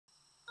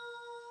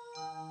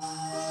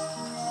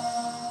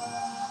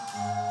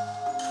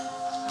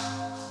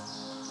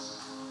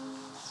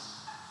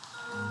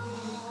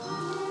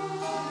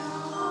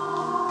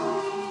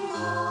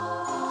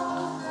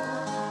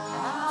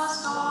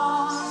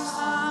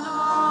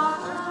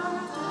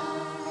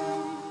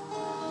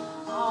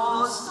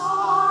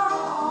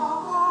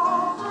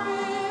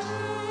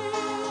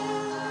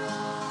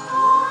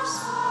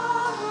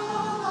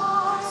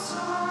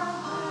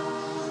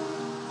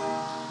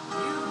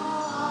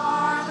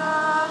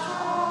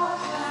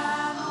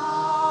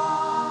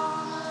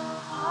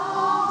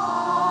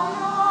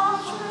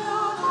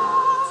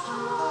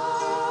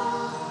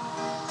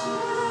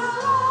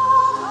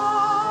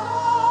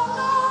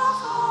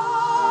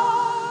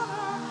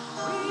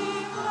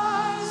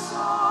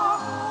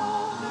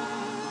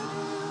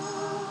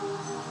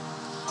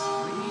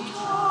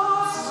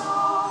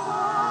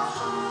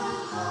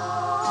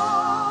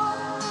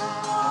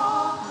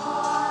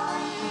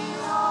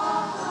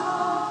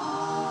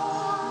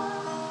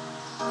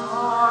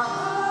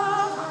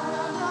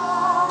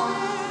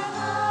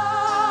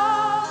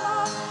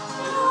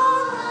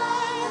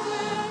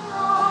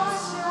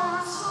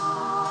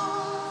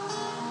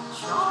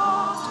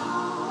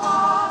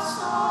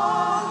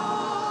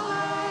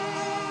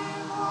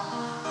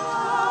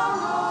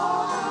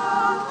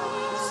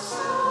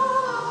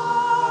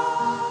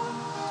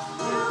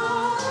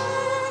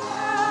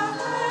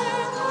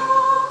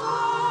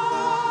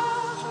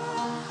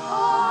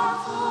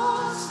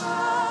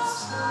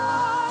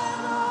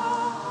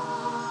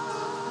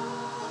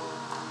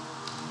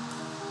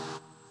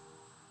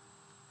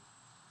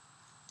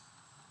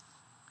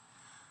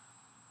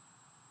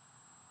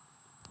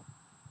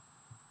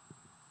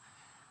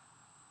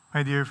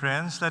My dear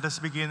friends, let us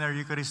begin our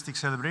Eucharistic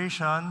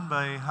celebration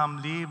by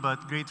humbly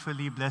but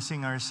gratefully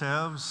blessing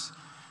ourselves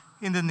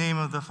in the name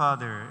of the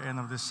Father, and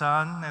of the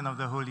Son, and of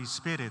the Holy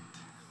Spirit.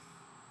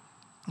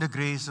 The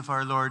grace of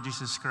our Lord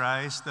Jesus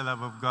Christ, the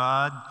love of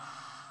God,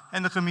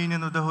 and the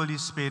communion of the Holy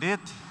Spirit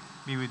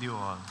be with you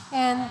all.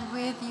 And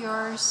with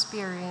your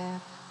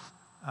spirit.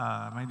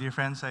 My dear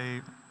friends,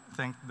 I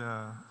thank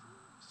the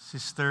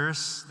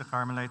sisters, the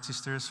Carmelite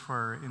sisters,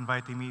 for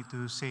inviting me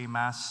to say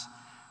Mass.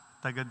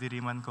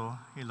 Taga-Diriman ko,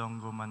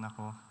 Ilonggo man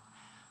ako.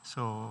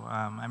 So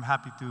I'm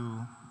happy to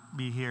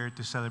be here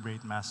to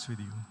celebrate Mass with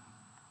you.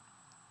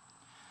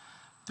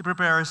 To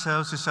prepare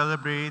ourselves to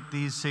celebrate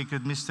these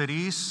sacred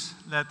mysteries,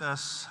 let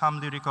us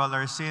humbly recall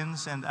our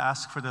sins and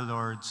ask for the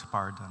Lord's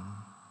pardon.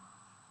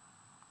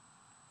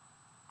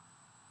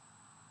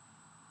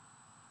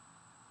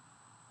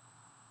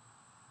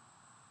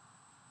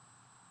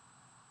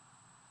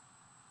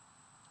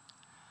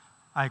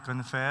 I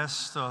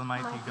confess to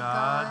Almighty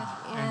God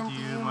and to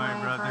you, my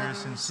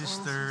brothers and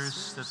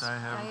sisters, that I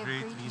have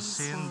greatly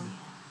sinned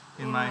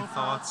in my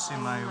thoughts,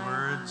 in my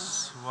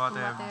words, what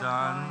I have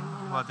done,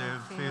 what I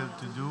have failed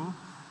to do,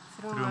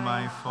 through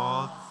my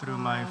fault, through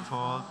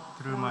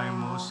my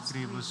most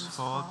grievous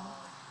fault.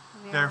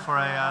 Therefore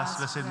I ask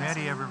Blessed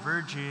Mary, ever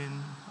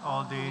Virgin,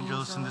 all the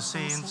angels and the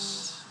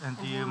saints, and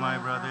to you, my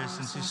brothers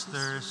and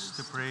sisters,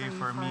 to pray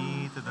for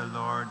me to the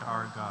Lord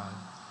our God.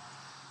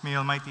 May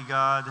Almighty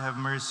God have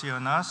mercy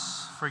on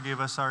us,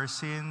 forgive us our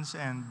sins,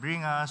 and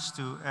bring us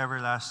to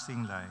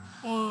everlasting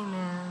life.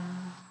 Amen.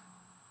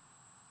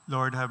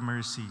 Lord, have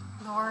mercy.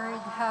 Lord,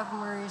 have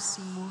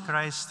mercy.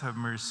 Christ, have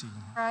mercy.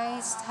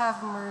 Christ,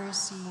 have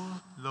mercy.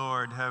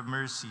 Lord, have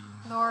mercy.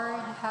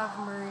 Lord, have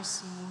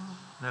mercy.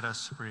 Let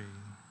us pray.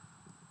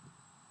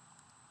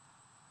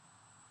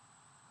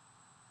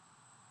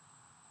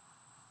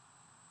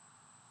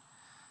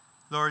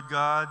 Lord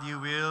God, you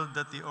willed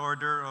that the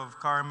Order of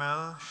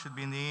Carmel should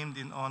be named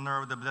in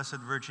honor of the Blessed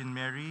Virgin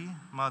Mary,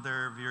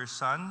 Mother of your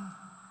Son.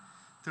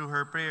 Through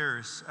her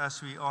prayers,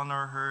 as we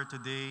honor her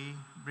today,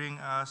 bring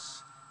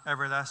us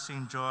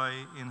everlasting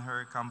joy in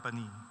her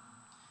company.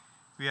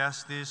 We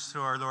ask this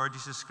through our Lord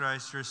Jesus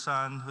Christ, your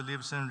Son, who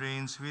lives and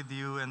reigns with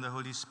you and the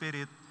Holy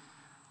Spirit,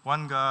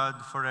 one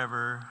God,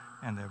 forever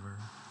and ever.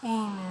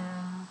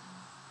 Amen.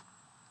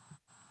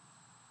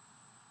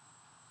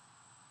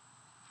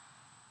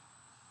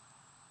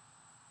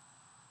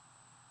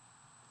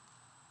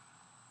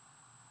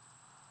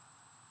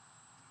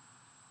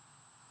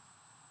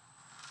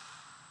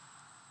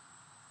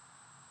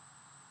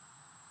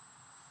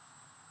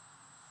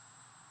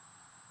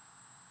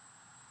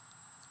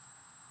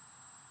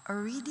 A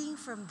reading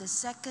from the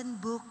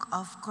second book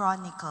of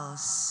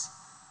Chronicles.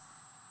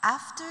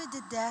 After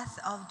the death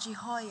of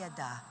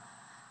Jehoiada,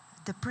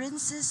 the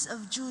princes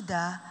of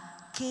Judah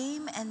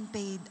came and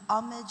paid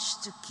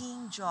homage to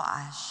King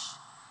Joash,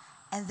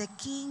 and the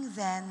king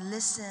then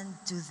listened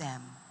to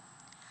them.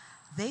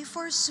 They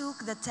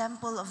forsook the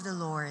temple of the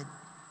Lord,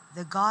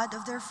 the God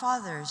of their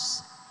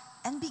fathers,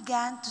 and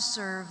began to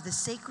serve the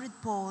sacred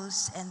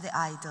poles and the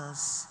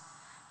idols.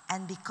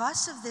 And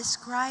because of this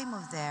crime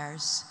of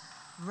theirs,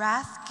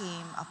 wrath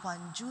came upon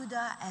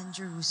Judah and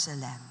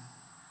Jerusalem.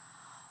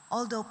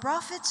 Although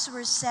prophets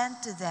were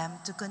sent to them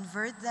to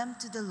convert them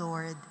to the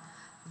Lord,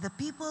 the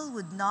people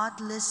would not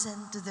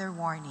listen to their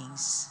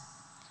warnings.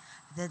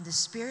 Then the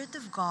Spirit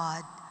of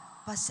God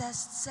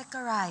possessed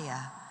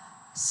Zechariah,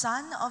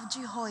 son of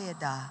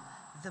Jehoiada,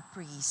 the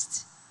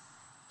priest.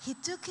 He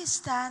took his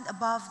stand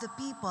above the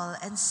people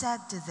and said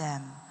to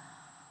them,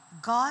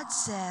 God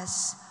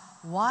says,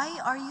 why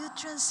are you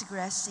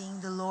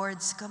transgressing the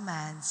Lord's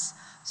commands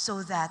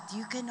so that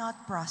you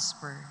cannot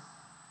prosper?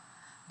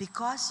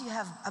 Because you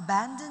have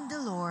abandoned the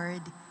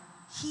Lord,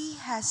 he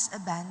has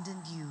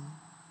abandoned you.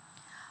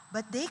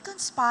 But they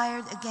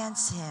conspired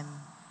against him,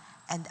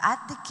 and at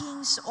the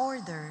king's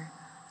order,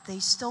 they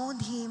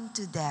stoned him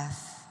to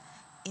death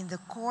in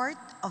the court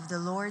of the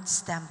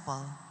Lord's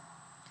temple.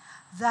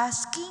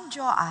 Thus King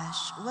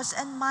Joash was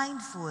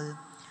unmindful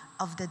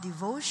of the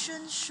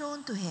devotion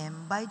shown to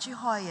him by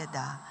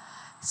Jehoiada,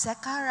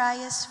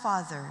 Zechariah's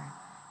father,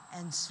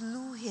 and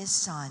slew his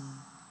son.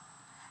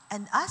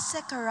 And as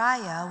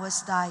Zechariah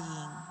was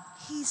dying,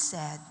 he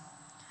said,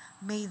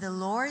 May the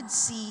Lord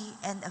see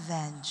and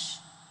avenge.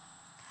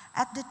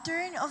 At the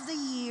turn of the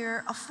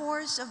year, a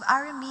force of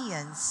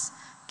Arameans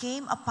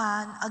came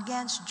upon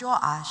against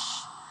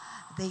Joash.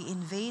 They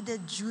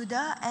invaded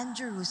Judah and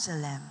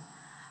Jerusalem,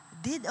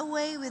 did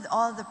away with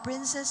all the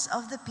princes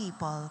of the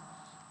people,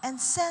 and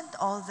sent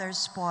all their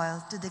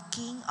spoil to the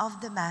king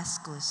of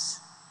Damascus.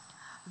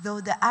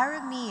 Though the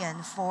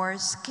Aramean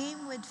force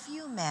came with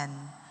few men,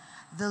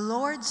 the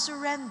Lord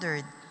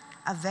surrendered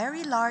a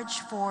very large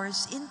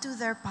force into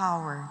their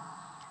power,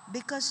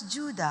 because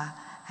Judah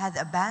had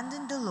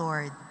abandoned the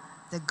Lord,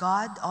 the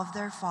God of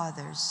their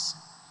fathers.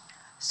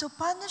 So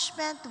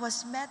punishment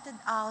was meted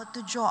out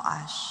to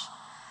Joash,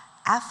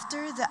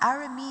 after the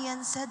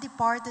Arameans had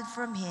departed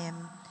from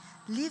him,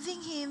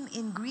 leaving him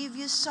in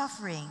grievous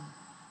suffering.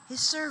 His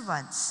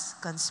servants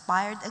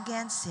conspired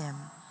against him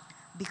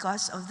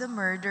because of the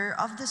murder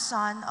of the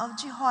son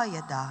of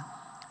Jehoiada,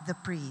 the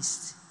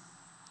priest.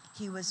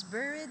 He was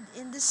buried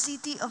in the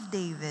city of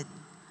David,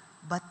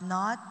 but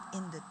not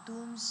in the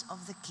tombs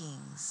of the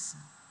kings.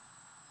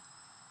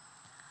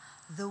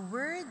 The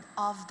word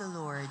of the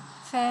Lord.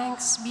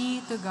 Thanks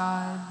be to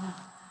God.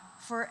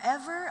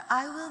 Forever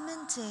I will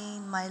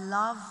maintain my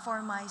love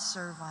for my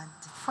servant.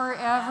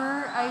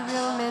 Forever I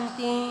will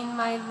maintain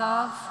my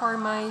love for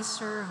my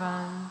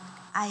servant.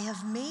 I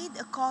have made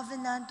a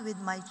covenant with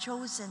my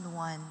chosen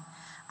one.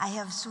 I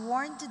have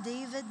sworn to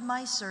David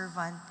my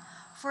servant,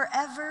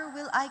 forever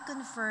will I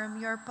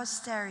confirm your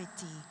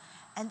posterity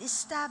and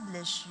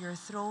establish your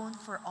throne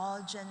for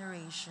all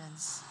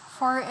generations.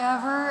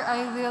 Forever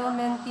I will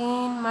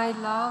maintain my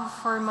love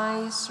for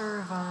my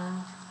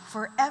servant.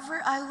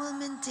 Forever I will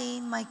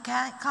maintain my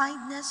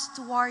kindness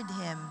toward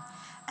him,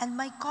 and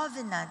my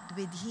covenant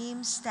with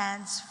him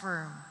stands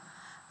firm.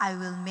 I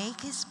will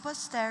make his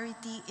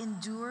posterity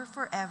endure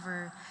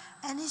forever,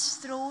 and his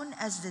throne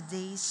as the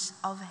days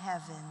of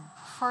heaven.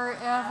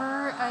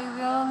 Forever I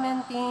will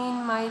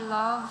maintain my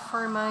love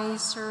for my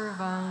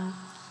servant.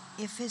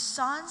 If his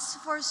sons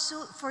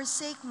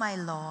forsake my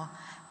law,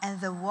 and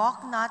they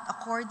walk not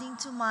according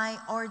to my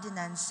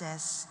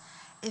ordinances,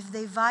 if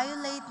they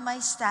violate my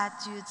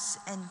statutes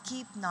and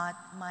keep not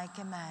my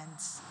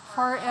commands.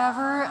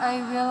 Forever I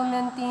will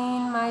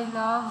maintain my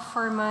love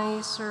for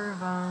my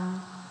servant.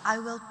 I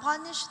will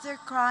punish their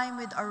crime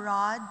with a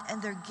rod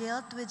and their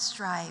guilt with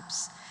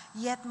stripes.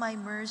 Yet my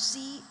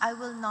mercy I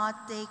will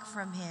not take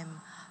from him,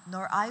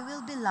 nor I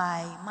will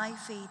belie my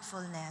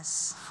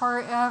faithfulness.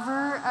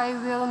 Forever I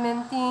will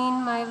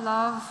maintain my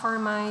love for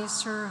my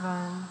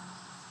servant.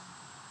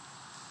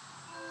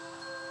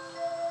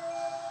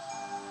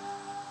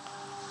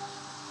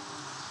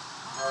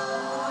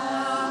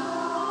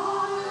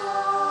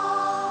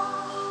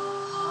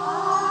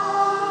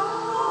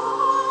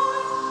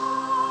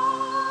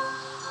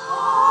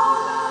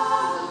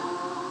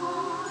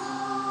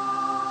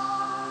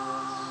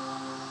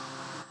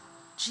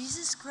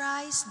 Jesus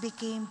Christ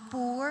became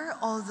poor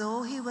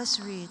although he was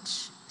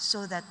rich,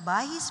 so that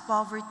by his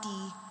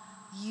poverty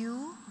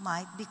you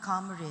might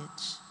become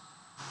rich.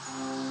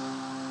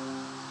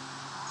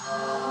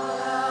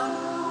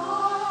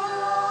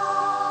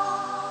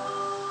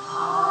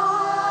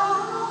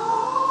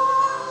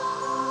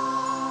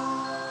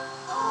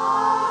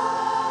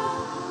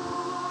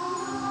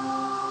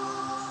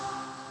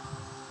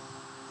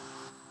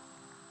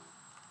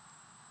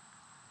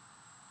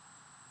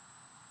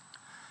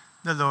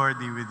 The Lord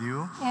be with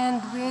you.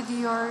 And with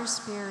your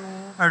spirit.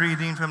 A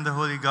reading from the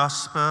Holy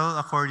Gospel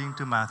according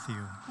to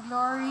Matthew.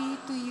 Glory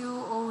to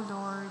you, O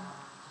Lord.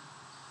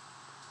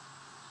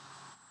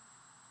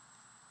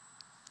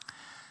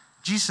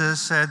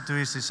 Jesus said to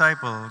his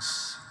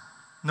disciples,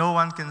 "No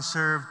one can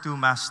serve two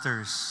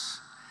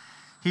masters.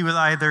 He will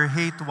either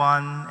hate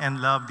one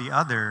and love the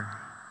other,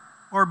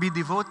 or be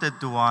devoted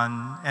to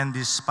one and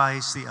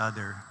despise the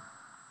other.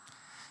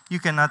 You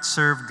cannot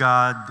serve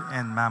God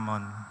and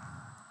Mammon.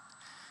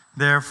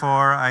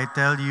 Therefore, I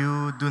tell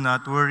you, do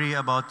not worry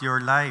about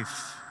your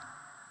life,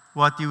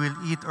 what you will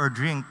eat or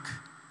drink,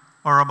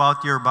 or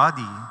about your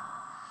body,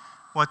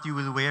 what you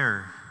will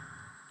wear.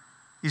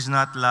 Is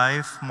not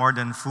life more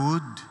than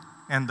food,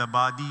 and the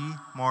body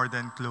more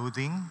than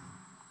clothing?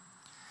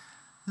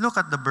 Look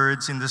at the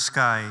birds in the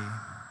sky.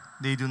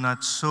 They do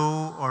not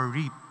sow or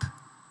reap.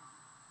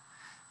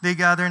 They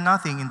gather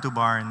nothing into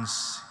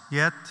barns,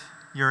 yet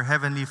your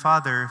heavenly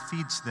Father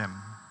feeds them.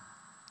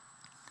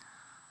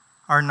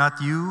 Are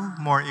not you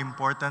more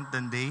important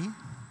than they?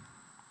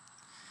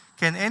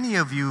 Can any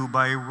of you,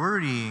 by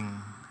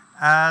worrying,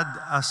 add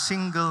a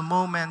single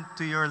moment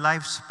to your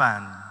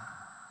lifespan?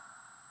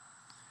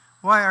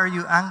 Why are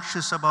you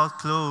anxious about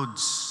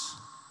clothes?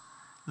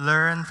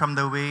 Learn from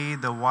the way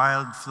the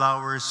wild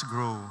flowers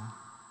grow.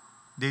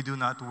 They do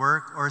not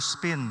work or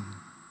spin.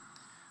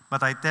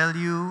 But I tell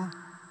you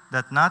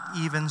that not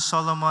even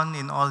Solomon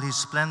in all his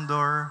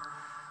splendor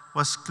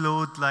was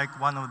clothed like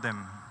one of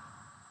them.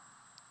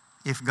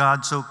 If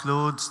God so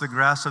clothes the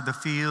grass of the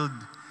field,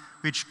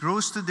 which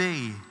grows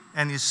today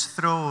and is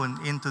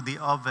thrown into the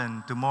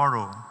oven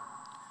tomorrow,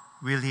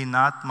 will he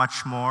not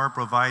much more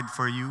provide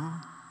for you,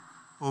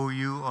 O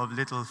you of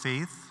little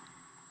faith?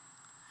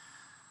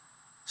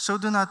 So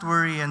do not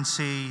worry and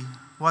say,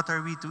 what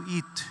are we to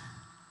eat?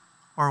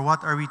 Or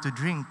what are we to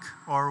drink?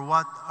 Or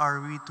what are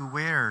we to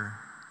wear?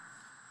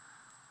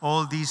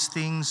 All these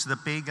things the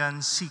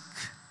pagans seek.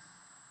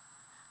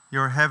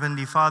 Your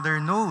heavenly Father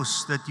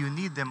knows that you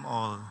need them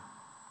all.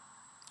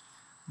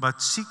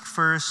 But seek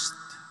first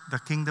the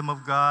kingdom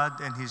of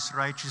God and his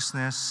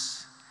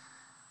righteousness,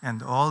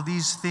 and all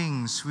these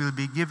things will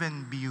be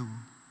given you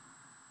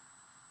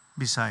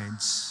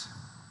besides.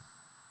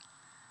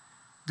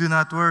 Do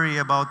not worry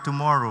about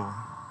tomorrow.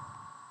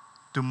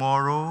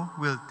 Tomorrow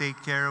will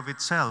take care of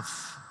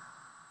itself.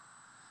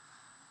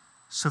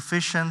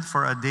 Sufficient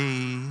for a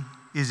day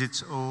is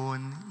its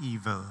own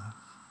evil.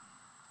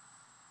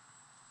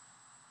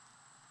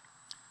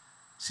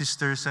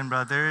 Sisters and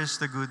brothers,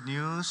 the good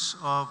news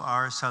of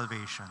our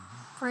salvation.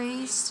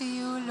 Praise to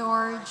you,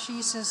 Lord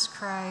Jesus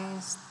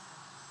Christ.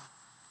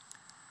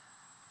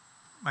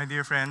 My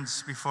dear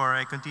friends, before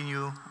I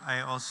continue,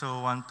 I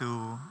also want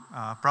to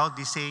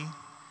proudly say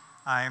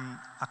I'm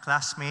a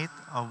classmate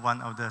of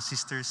one of the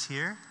sisters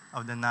here,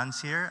 of the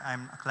nuns here.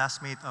 I'm a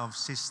classmate of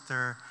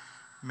Sister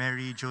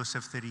Mary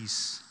Joseph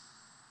Therese.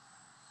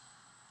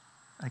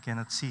 I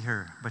cannot see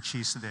her, but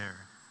she's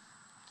there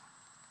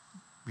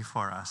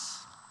before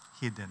us,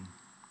 hidden.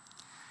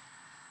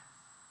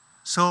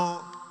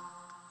 So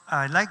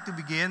I'd like to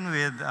begin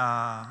with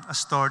a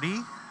story,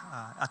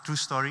 a true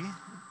story,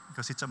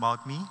 because it's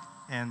about me.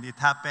 And it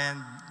happened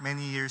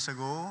many years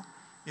ago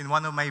in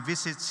one of my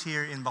visits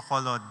here in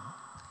Bacolod.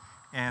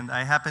 And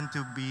I happened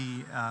to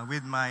be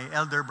with my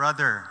elder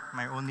brother,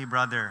 my only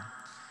brother.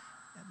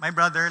 My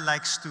brother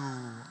likes to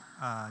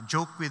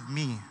joke with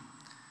me.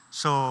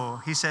 So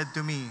he said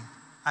to me,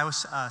 I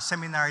was a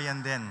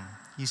seminarian then.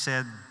 He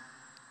said,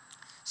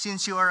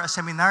 since you are a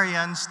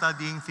seminarian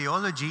studying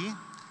theology,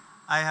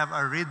 I have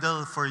a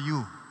riddle for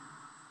you.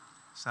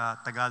 Sa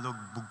Tagalog,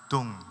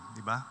 bugtong,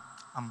 di ba?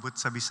 Ambut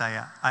sa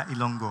Bisaya,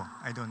 Ilonggo,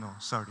 I don't know,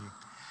 sorry.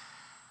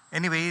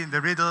 Anyway, the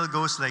riddle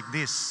goes like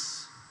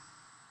this.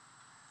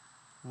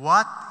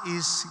 What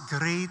is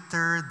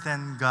greater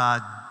than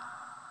God?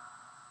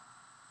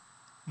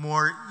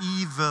 More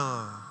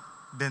evil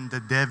than the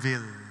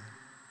devil?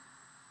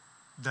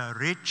 The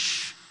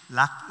rich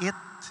lack it,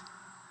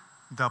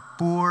 the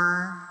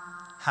poor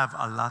have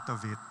a lot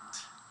of it.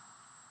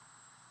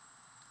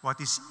 What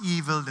is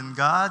evil than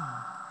God?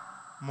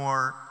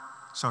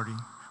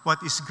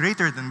 What is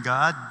greater than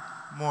God?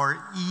 More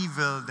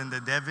evil than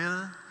the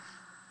devil?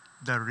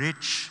 The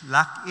rich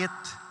lack it,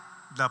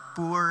 the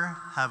poor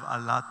have a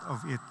lot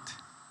of it.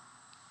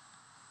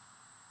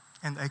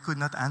 And I could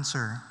not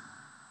answer.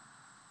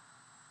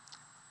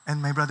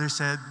 And my brother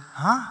said,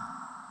 huh?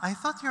 I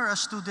thought you're a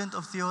student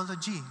of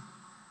theology.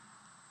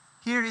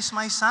 Here is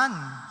my son,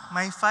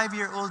 my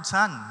 5-year-old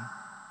son.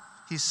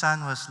 His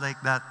son was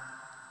like that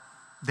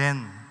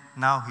then.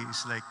 Now he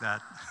is like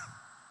that.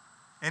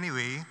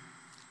 Anyway,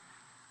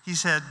 he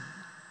said,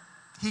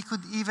 he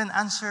could even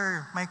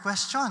answer my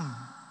question.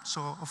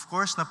 So, of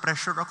course,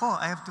 na-pressure ako.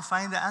 I have to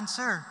find the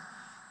answer.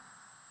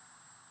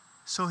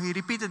 So he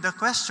repeated the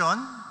question.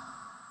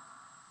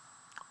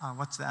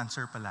 What's the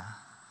answer pala?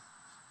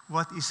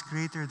 What is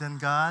greater than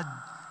God?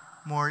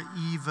 More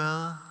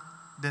evil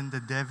than the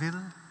devil?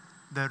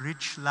 The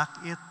rich lack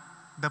it.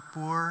 The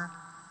poor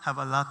have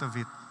a lot of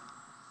it.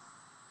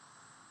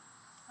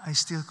 I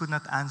still could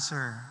not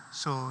answer.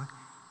 So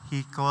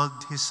he called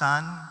his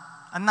son.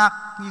 Anak,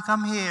 you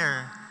come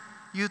here.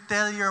 You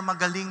tell your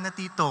magaling na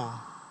tito.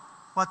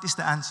 What is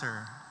the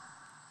answer?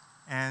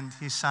 And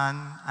his son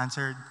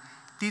answered,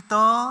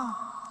 Tito,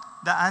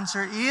 the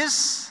answer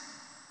is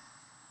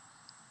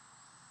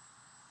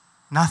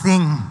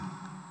nothing.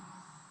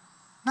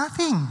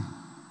 Nothing.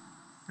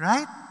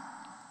 Right?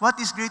 What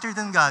is greater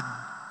than God?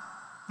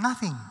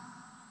 Nothing.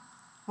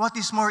 What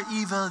is more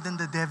evil than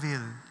the devil?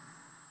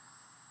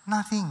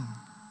 Nothing.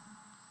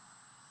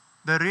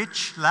 The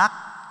rich lack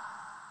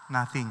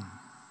nothing.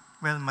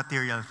 Well,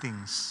 material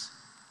things.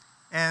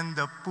 And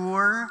the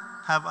poor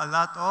have a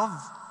lot of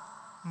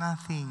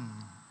nothing.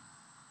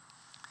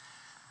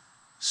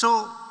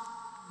 So,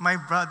 my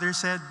brother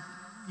said,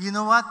 you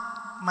know what,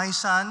 my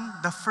son,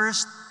 the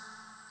first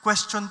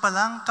question pa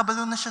lang,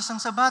 kabalo na siya sang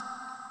sabat.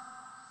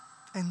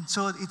 And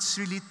so, it's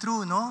really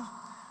true, no?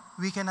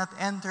 we cannot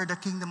enter the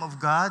kingdom of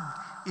God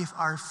if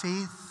our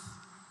faith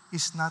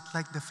is not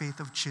like the faith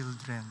of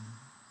children.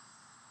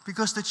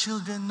 Because the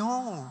children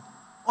know,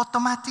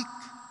 automatic,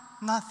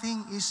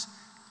 nothing is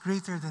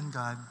greater than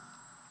God.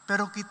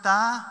 Pero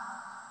kita,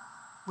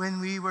 when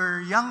we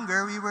were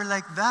younger, we were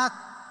like that.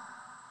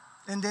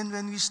 And then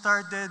when we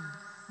started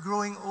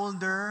growing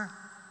older,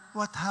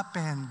 what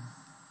happened?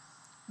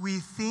 We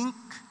think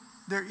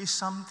there is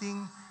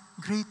something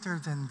greater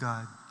than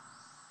God.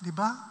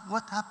 Diba?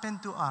 What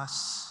happened to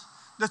us?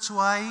 That's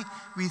why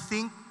we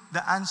think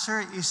the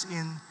answer is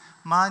in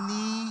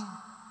money,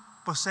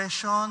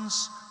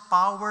 possessions,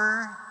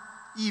 power.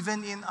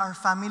 Even in our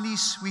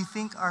families, we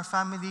think our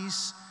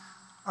families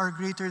are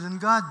greater than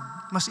God.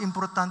 Mas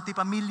importante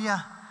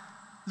pamilya.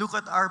 Look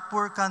at our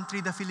poor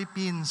country, the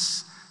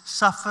Philippines,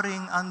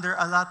 suffering under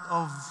a lot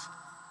of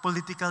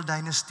political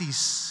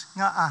dynasties.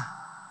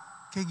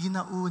 Kay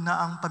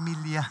ginauna ang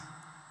pamilya.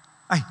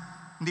 Ay,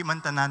 hindi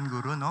man tanan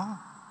guro, no?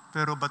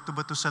 Pero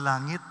bato-bato sa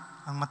langit,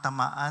 ang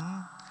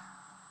matamaan,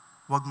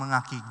 wag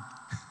mangakig.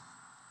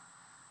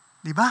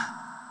 Di ba?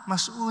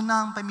 Mas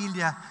una ang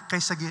pamilya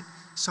kaysa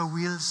sa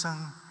will sang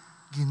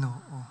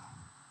Ginoo.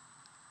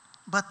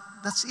 But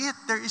that's it.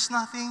 There is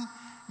nothing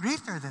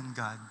greater than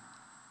God.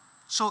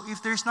 So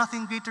if there's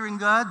nothing greater in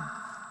God,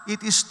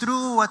 it is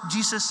true what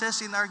Jesus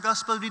says in our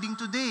gospel reading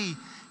today.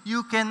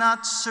 You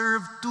cannot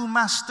serve two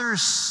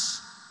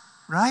masters,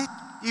 right?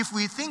 If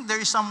we think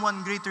there is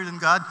someone greater than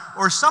God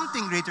or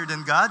something greater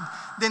than God,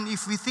 then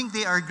if we think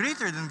they are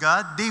greater than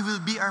God, they will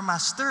be our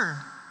master.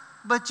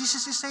 But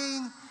Jesus is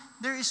saying,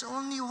 there is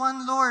only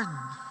one Lord,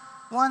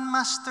 one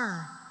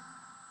master,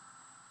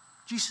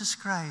 Jesus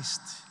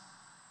Christ.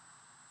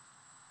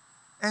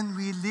 And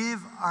we live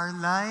our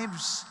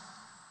lives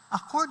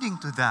according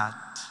to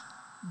that.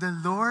 The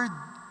Lord,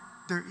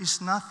 there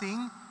is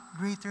nothing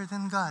greater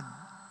than God.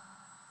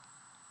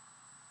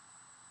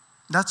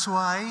 That's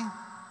why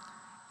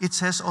it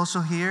says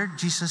also here,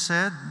 Jesus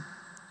said,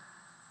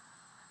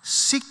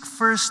 seek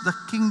first the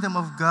kingdom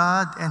of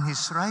God and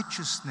His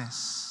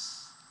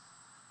righteousness.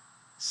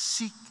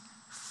 Seek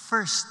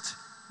first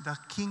the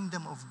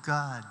kingdom of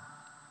God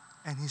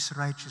and His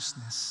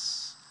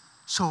righteousness.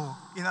 So,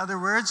 in other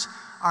words,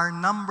 our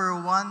number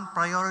one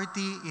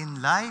priority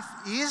in life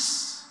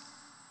is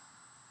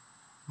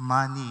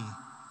money.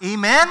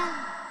 Amen?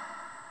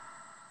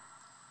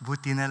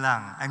 Buti na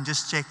lang. I'm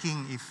just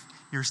checking if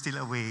you're still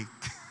awake.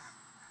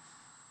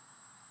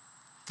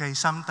 Okay,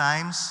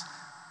 sometimes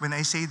when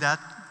I say that,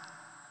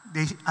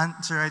 they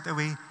answer right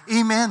away,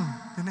 Amen.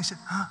 Then I said,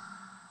 huh?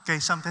 Okay,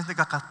 sometimes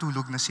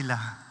nagkakatulog na sila.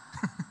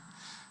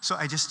 So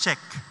I just check.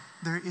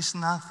 There is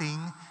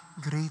nothing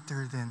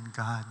greater than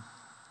God.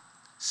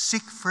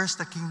 Seek first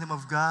the kingdom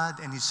of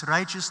God and His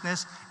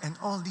righteousness, and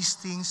all these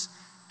things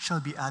shall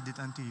be added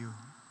unto you.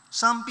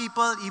 Some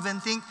people even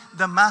think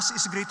the Mass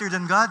is greater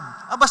than God.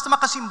 Basta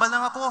makasimba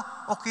lang ako,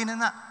 okay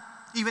na.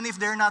 Even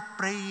if they're not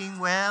praying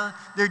well,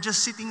 they're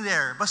just sitting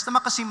there. Basta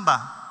makasimba.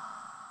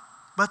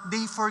 But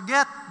they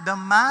forget the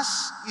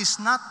Mass is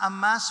not a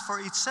Mass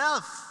for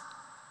itself.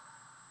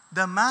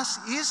 The Mass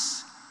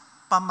is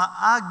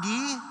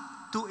pamaagi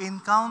to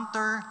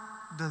encounter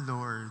the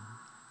Lord.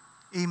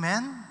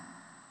 Amen?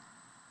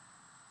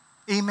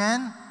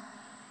 Amen?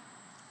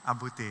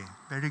 Abuti.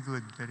 Very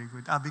good, very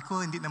good. Abi ko,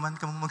 hindi naman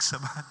ka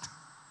magsabat.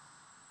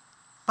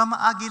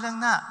 Pamaagi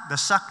lang na. The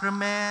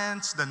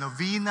sacraments, the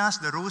novenas,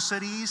 the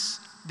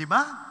rosaries, di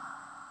ba?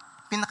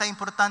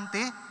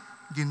 Pinaka-importante,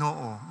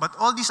 Ginoo. But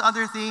all these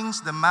other things,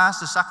 the Mass,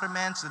 the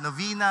sacraments, the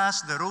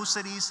novenas, the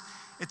rosaries,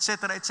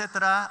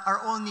 etc.,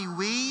 are only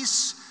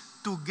ways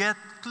to get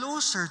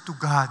closer to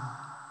God.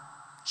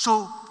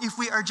 So, if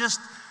we are just,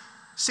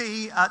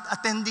 say,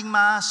 attending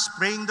Mass,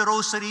 praying the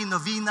rosary,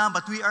 novena,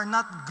 but we are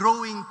not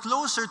growing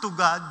closer to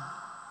God,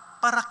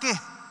 para ke?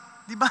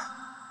 Di ba?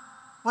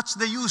 What's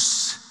the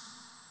use?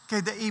 Okay,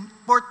 the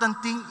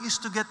important thing is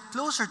to get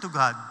closer to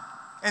God.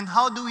 And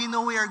how do we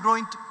know we are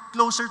growing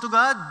closer to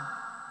God?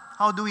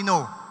 How do we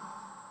know?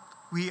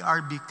 We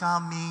are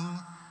becoming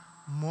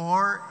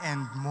more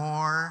and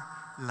more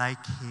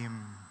like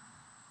Him.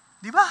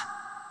 Di ba?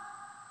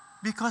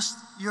 Because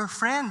your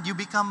friend, you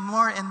become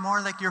more and more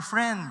like your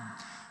friend.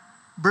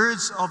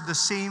 Birds of the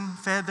same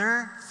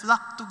feather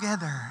flock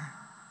together.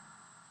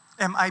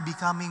 Am I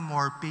becoming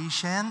more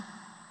patient?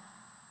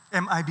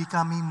 Am I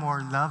becoming more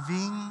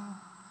loving?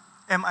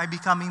 Am I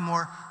becoming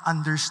more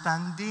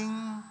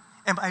understanding?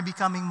 Am I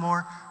becoming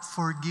more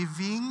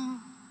forgiving?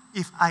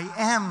 If I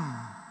am,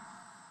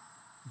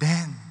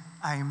 then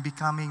I am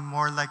becoming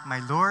more like my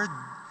Lord.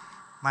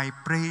 My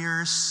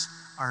prayers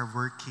are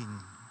working.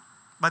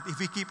 But if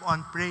we keep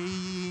on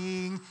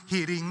praying,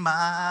 hearing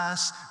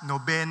Mass,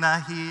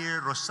 novena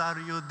here,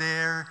 rosario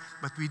there,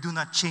 but we do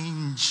not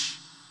change,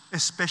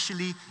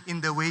 especially in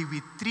the way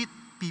we treat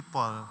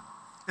people,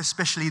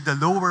 especially the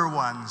lower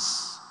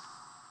ones,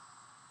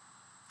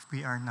 if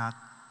we are not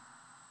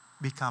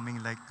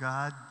becoming like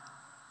God,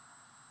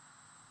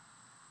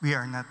 we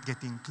are not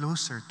getting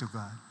closer to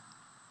God.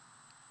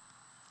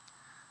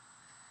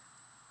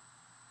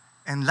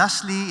 And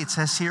lastly, it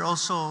says here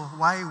also,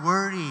 why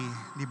worry?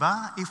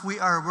 Diba? If we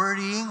are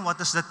worrying, what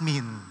does that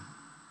mean?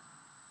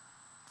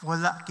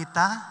 Wala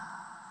kita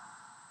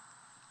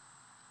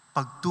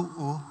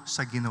pagtuo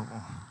sa Ginoo.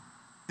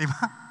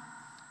 Diba?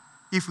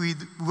 If we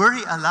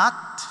worry a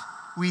lot,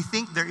 we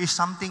think there is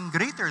something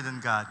greater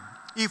than God.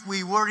 If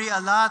we worry a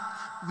lot,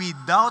 we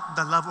doubt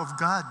the love of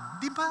God.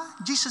 Diba?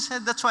 Jesus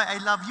said, that's why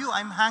I love you.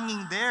 I'm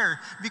hanging there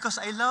because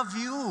I love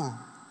you.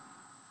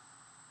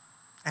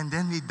 And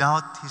then we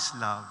doubt His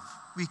love.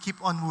 We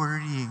keep on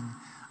worrying.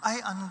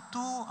 Ay, ano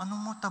to? Ano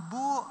mo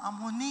tabo?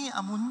 Amoni,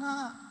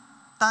 amuna.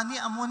 Tani,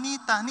 amoni,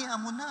 tani,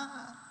 amuna.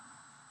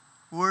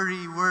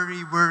 Worry,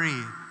 worry,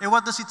 worry. And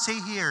what does it say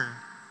here?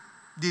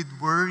 Did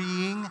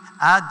worrying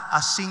add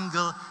a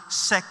single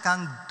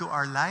second to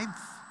our life?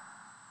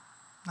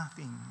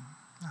 Nothing.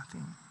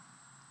 Nothing.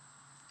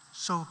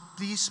 So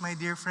please, my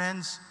dear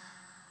friends,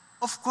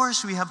 of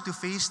course we have to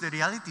face the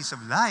realities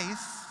of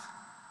life,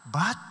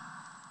 but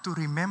to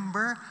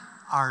remember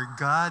our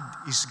God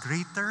is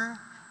greater,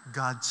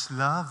 God's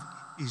love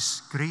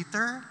is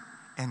greater,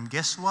 and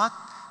guess what?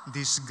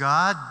 This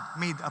God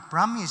made a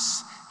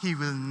promise. He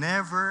will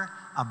never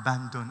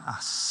abandon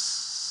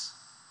us.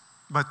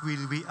 But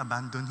will we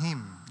abandon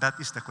Him? That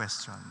is the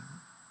question.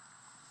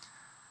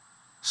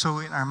 So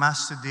in our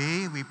Mass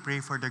today, we pray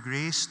for the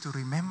grace to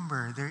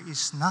remember there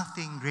is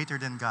nothing greater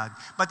than God.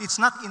 But it's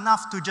not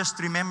enough to just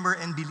remember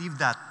and believe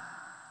that.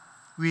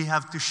 We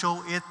have to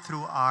show it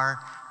through our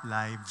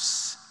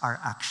lives, our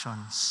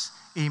actions.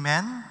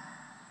 Amen?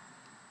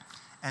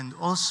 And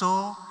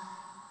also,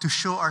 to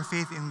show our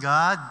faith in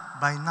God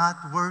by not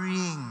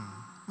worrying.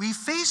 We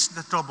face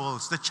the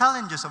troubles, the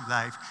challenges of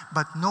life,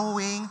 but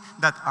knowing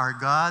that our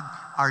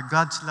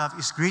God's love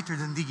is greater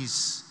than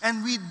these.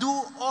 And we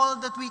do all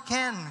that we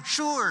can,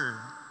 sure,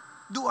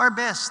 do our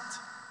best.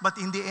 But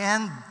in the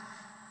end,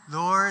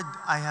 Lord,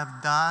 I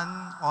have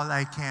done all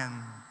I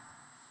can.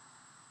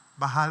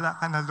 Bahala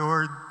ka na,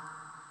 Lord,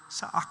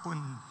 sa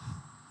akon.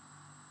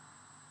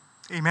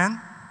 Amen?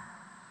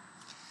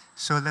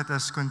 So let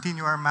us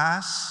continue our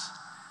Mass,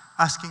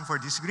 asking for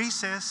these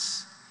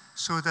graces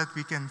so that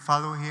we can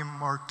follow Him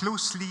more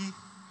closely,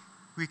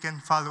 we can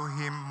follow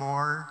Him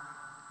more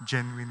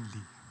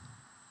genuinely.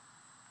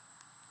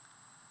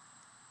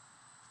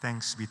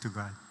 Thanks be to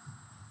God.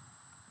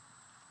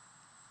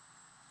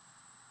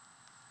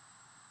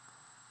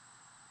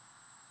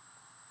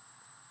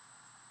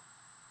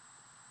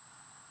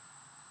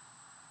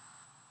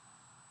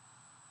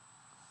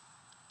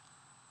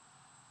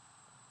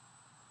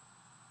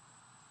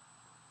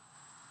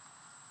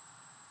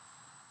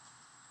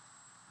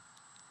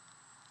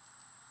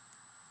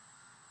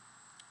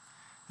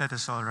 Let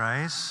us all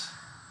rise.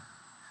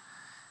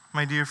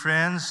 My dear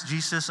friends,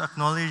 Jesus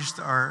acknowledged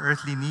our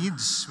earthly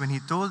needs when He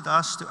told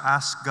us to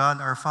ask God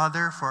our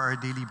Father for our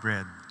daily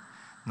bread.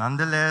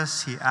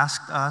 Nonetheless, He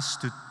asked us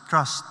to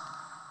trust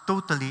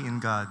totally in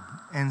God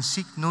and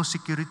seek no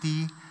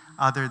security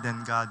other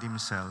than God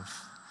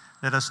Himself.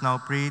 Let us now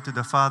pray to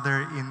the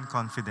Father in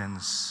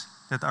confidence.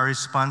 Let our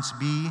response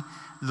be,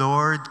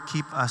 Lord,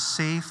 keep us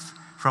safe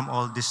from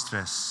all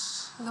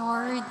distress.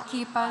 Lord,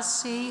 keep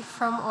us safe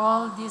from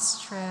all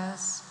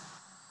distress.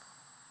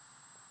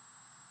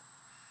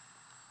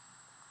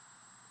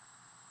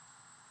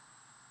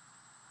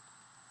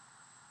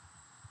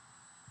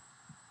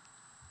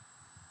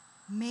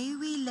 May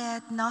we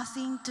let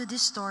nothing to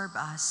disturb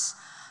us,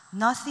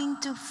 nothing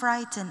to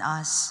frighten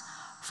us,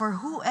 for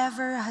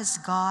whoever has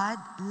God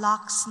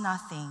lacks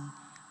nothing.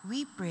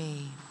 We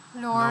pray.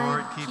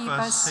 Lord, keep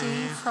us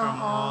safe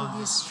from all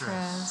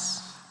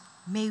distress.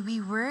 May we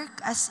work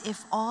as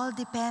if all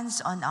depends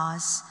on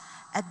us,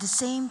 at the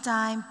same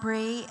time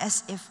pray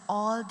as if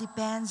all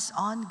depends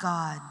on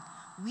God.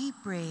 We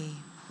pray.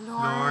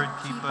 Lord,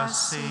 keep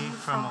us safe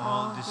from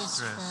all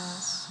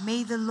distress.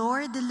 May the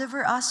Lord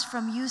deliver us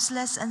from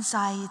useless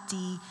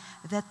anxiety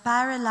that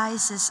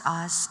paralyzes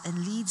us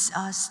and leads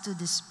us to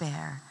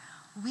despair.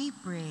 We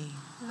pray.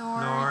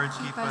 Lord,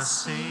 keep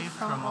us safe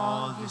from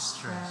all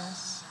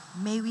distress.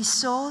 May we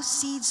sow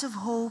seeds of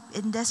hope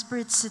in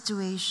desperate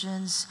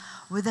situations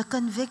with the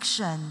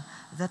conviction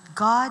that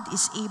God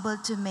is able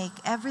to make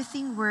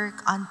everything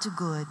work unto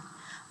good.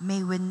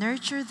 May we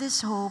nurture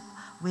this hope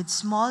with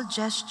small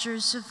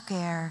gestures of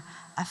care,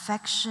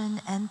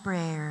 affection, and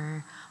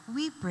prayer.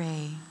 We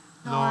pray.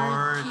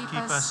 Lord, keep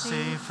us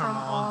safe from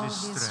all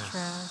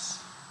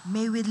distress.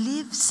 May we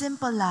live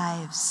simple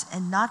lives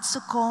and not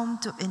succumb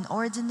to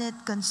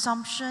inordinate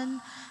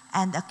consumption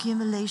and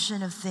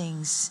accumulation of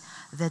things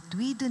that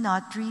we do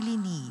not really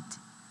need.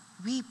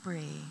 We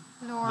pray.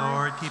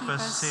 Lord, keep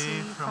us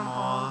safe from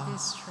all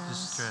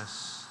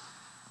distress.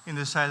 In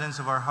the silence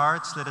of our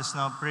hearts, let us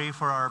now pray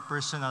for our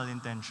personal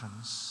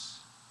intentions.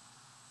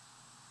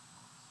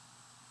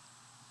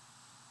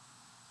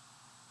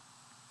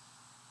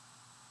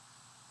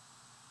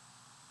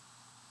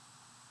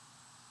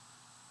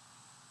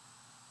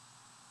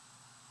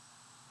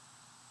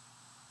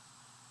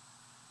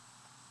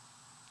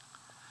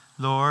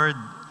 Lord,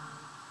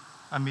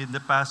 amid the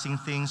passing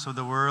things of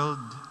the world,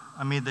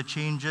 amid the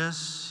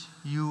changes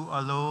you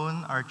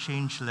alone are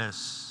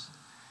changeless.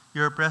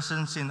 Your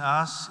presence in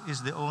us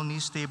is the only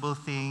stable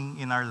thing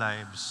in our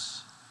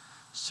lives.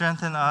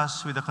 Strengthen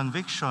us with the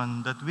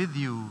conviction that with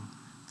you,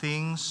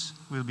 things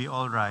will be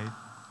all right.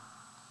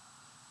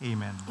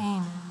 Amen.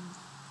 Amen.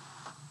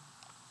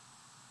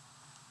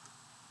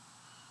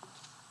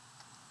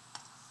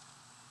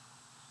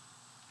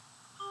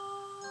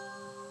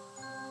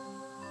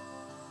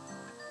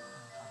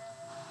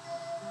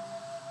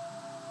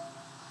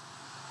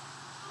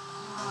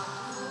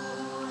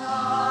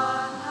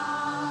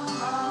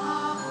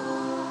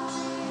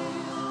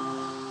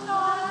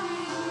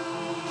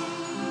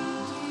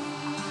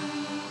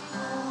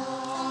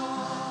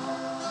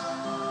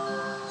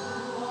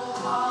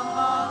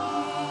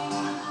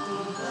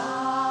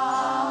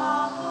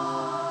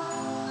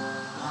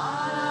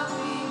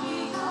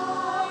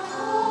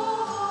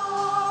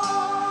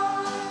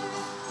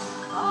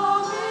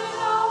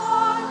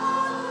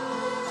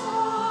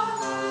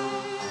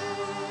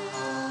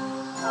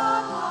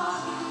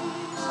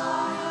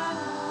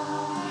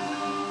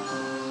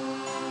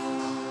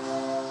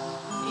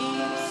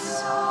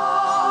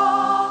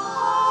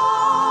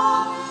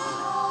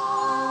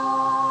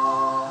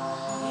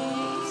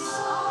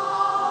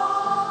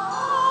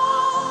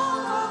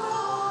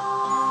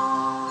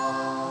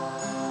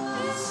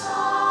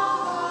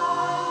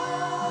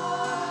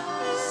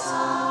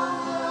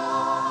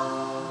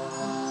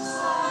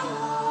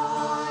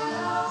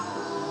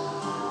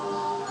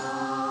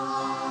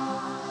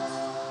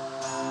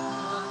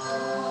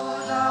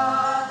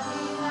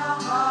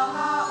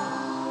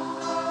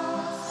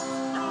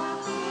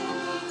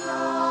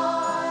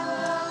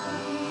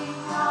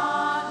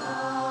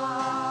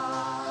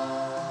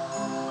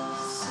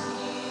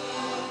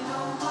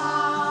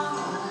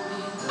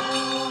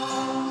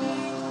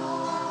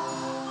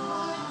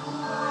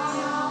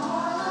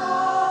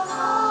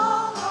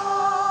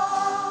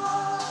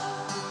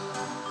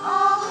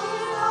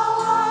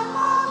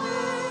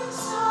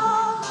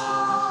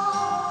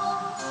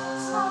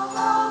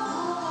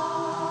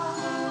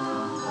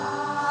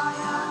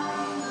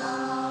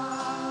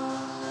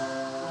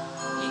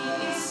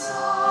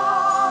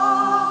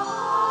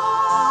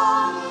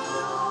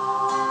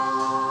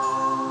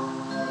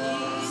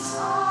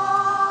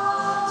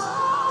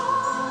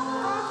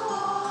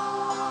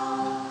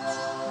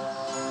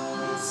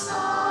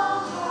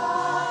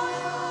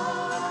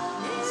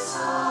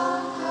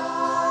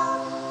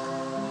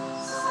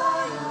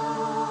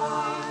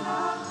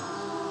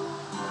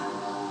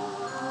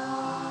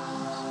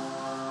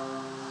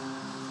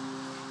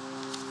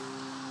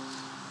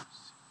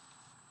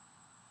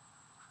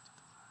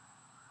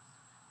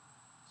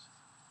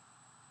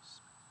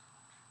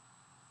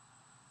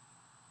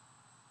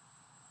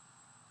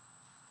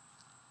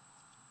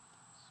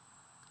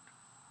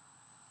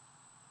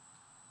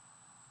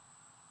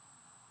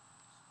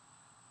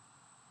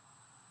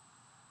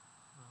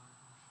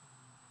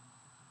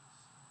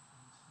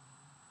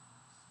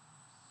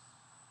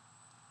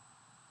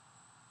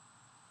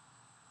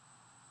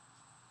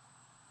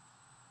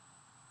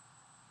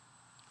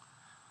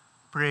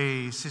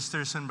 Pray,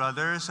 sisters and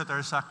brothers, that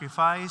our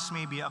sacrifice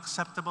may be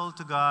acceptable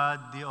to God,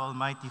 the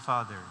Almighty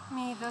Father.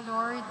 May the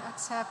Lord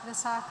accept the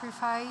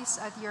sacrifice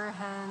at your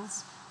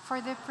hands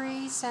for the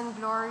praise and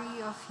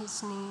glory of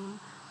his name,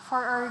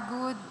 for our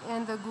good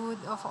and the good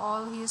of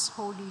all his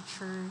holy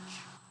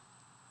church.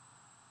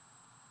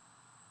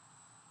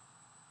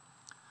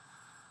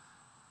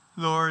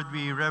 Lord,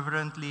 we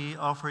reverently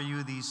offer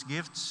you these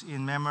gifts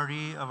in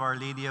memory of Our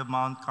Lady of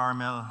Mount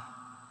Carmel.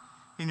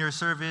 In your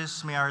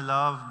service, may our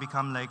love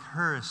become like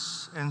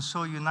hers, and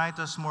so unite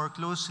us more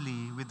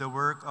closely with the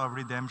work of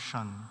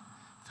redemption.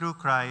 Through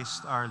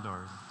Christ our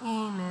Lord.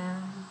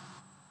 Amen.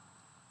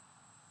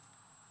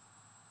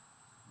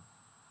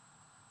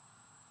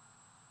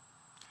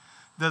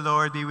 The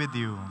Lord be with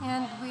you.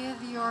 And with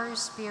your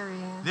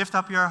spirit. Lift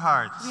up your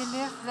hearts. We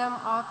lift them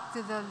up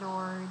to the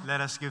Lord. Let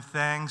us give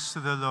thanks to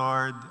the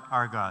Lord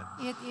our God.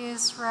 It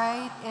is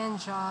right and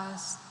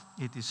just.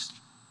 It is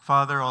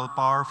Father,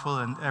 all-powerful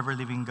and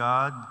ever-living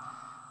God,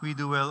 we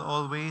do well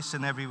always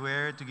and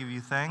everywhere to give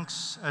you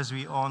thanks as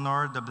we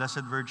honor the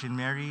Blessed Virgin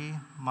Mary,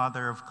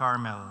 Mother of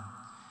Carmel.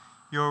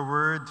 Your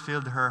word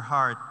filled her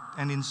heart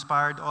and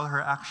inspired all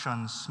her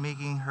actions,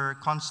 making her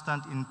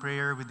constant in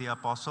prayer with the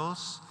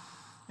apostles,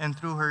 and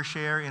through her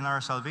share in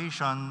our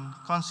salvation,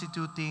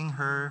 constituting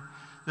her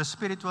the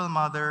spiritual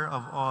mother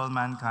of all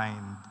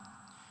mankind.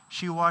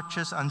 She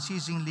watches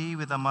unceasingly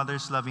with a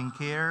mother's loving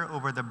care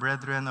over the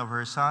brethren of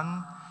her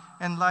Son,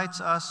 and lights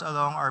us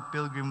along our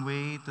pilgrim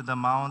way to the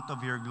mount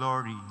of your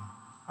glory,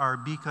 our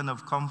beacon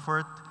of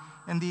comfort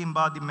and the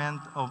embodiment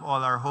of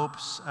all our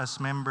hopes as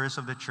members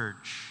of the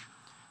Church.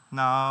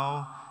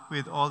 Now,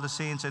 with all the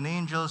saints and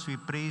angels, we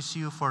praise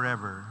you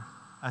forever,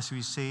 as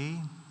we say,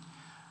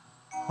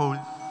 Holy.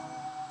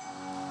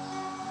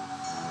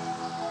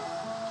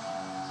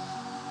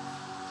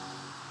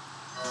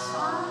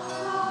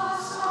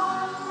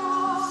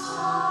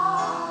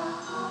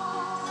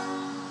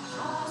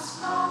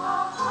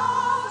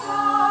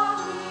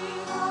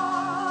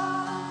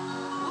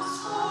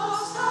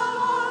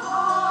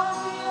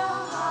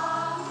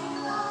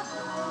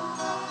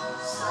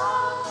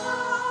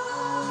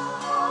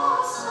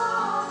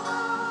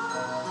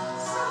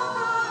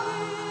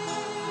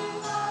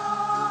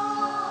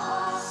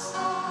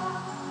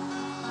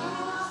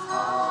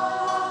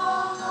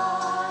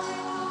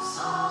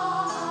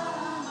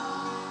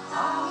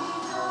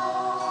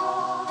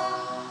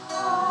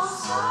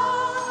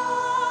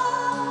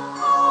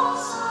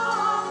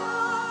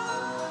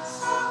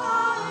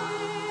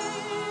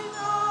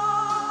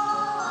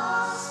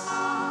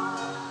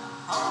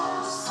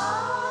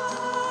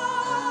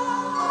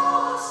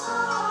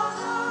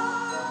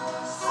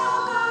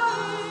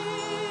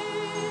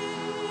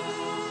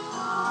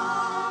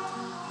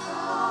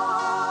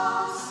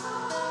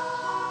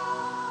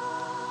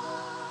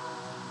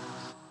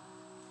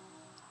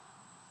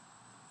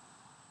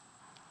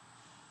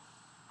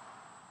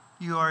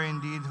 You are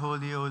indeed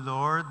holy, O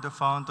Lord, the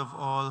fount of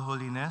all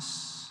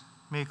holiness.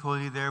 Make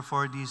holy,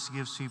 therefore, these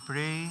gifts, we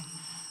pray,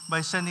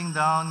 by sending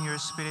down your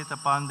Spirit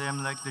upon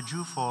them like the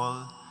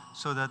dewfall,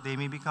 so that they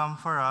may become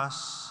for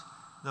us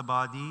the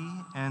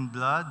body and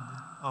blood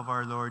of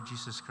our Lord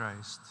Jesus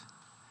Christ.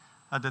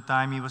 At the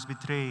time he was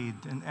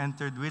betrayed and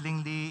entered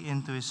willingly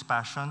into his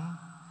passion,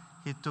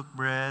 he took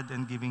bread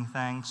and giving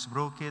thanks,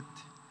 broke it,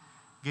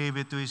 gave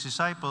it to his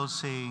disciples,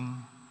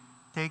 saying,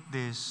 "Take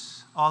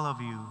this, all of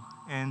you,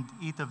 and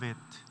eat of it,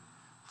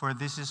 for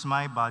this is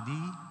my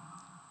body,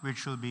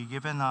 which will be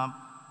given up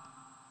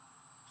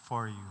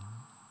for you."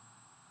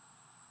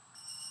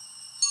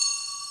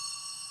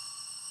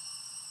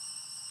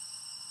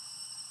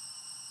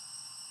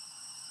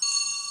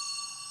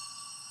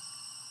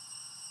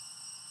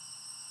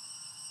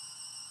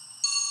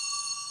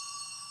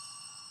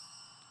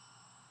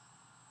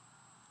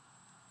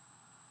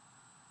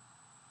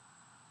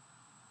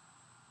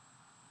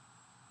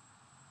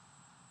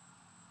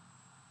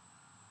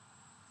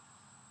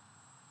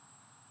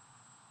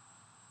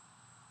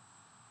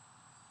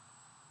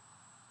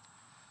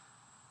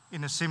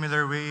 In a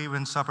similar way,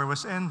 when supper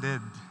was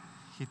ended,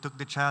 he took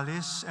the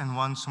chalice, and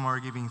once more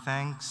giving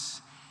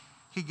thanks,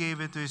 he gave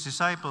it to his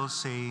disciples,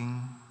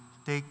 saying,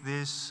 "Take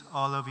this,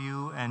 all of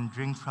you, and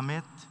drink from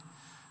it,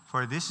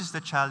 for this is the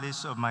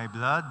chalice of my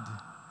blood,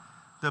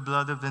 the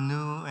blood of the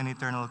new and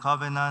eternal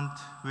covenant,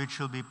 which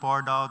will be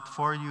poured out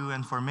for you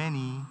and for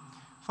many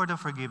for the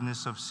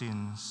forgiveness of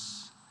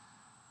sins.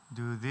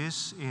 Do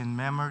this in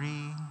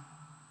memory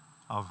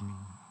of me."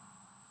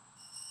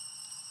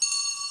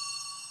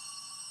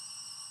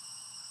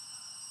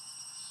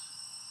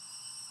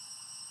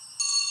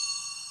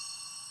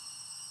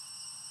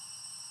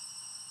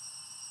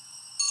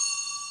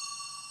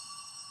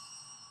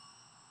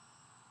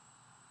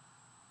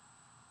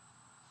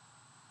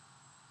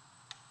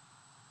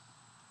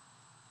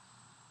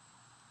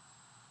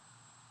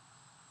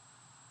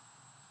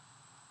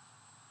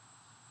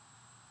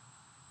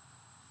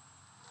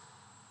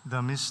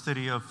 The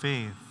mystery of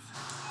faith.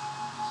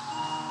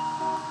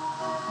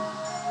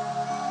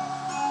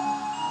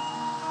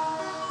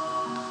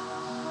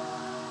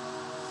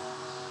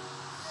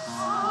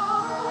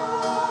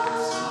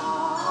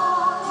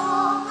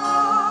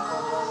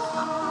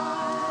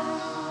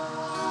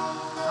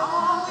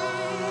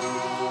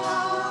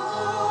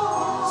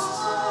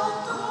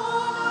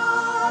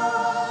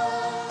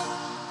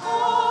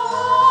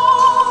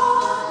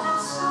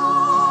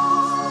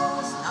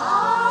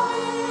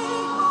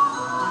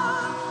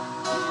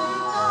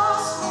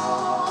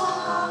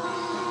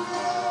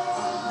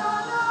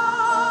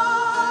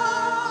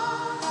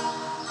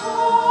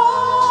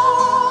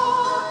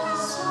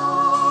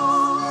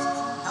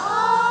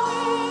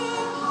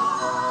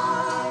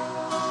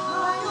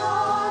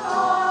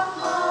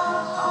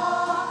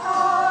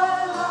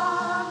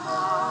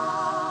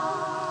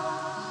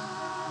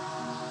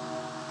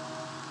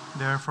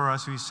 Therefore,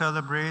 as we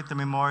celebrate the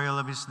memorial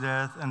of his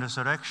death and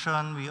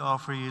resurrection, we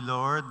offer you,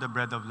 Lord, the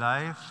bread of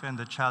life and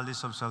the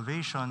chalice of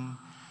salvation,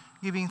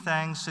 giving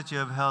thanks that you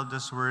have held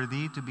us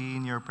worthy to be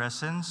in your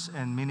presence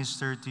and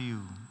minister to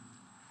you.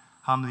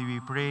 Humbly we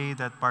pray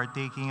that,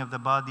 partaking of the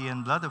body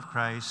and blood of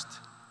Christ,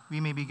 we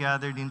may be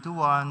gathered into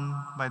one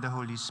by the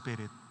Holy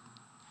Spirit.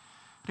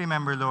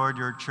 Remember, Lord,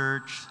 your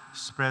church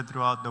spread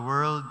throughout the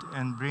world,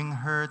 and bring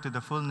her to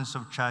the fullness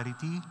of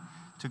charity,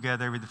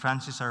 together with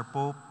Francis our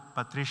Pope,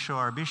 Patricio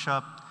our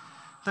Bishop,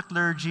 the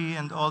clergy,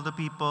 and all the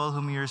people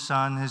whom your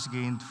Son has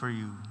gained for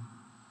you.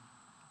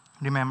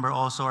 Remember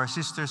also our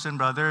sisters and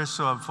brothers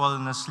who have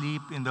fallen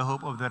asleep in the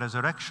hope of the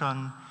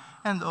resurrection,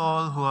 and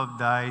all who have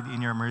died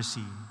in your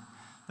mercy.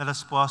 Let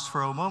us pause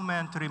for a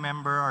moment to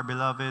remember our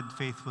beloved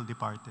faithful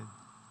departed.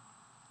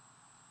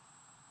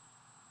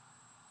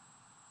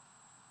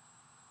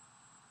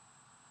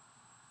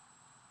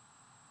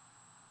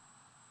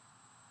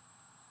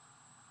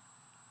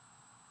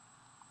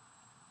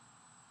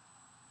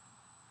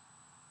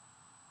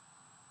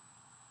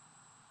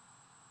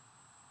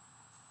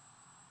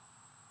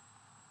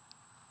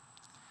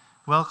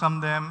 Welcome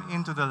them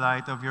into the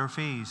light of your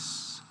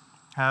face.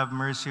 Have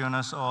mercy on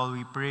us all,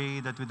 we pray,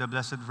 that with the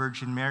Blessed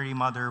Virgin Mary,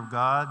 Mother of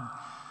God,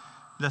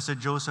 Blessed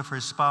Joseph, her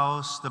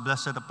spouse, the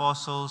blessed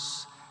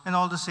apostles, and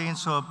all the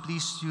saints who have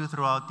pleased you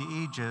throughout the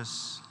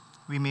ages,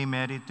 we may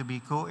merit to be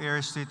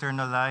co-heirs to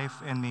eternal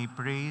life, and may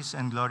praise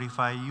and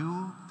glorify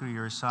you through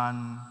your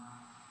Son,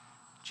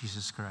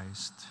 Jesus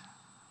Christ.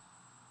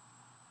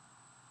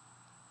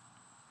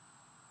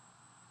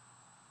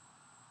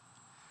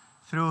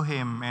 Through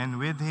him, and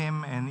with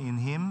him, and in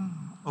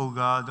him, O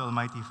God,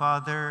 Almighty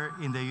Father,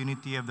 in the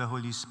unity of the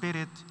Holy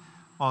Spirit,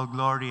 all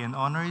glory and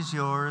honor is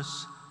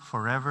yours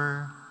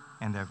forever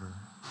and ever.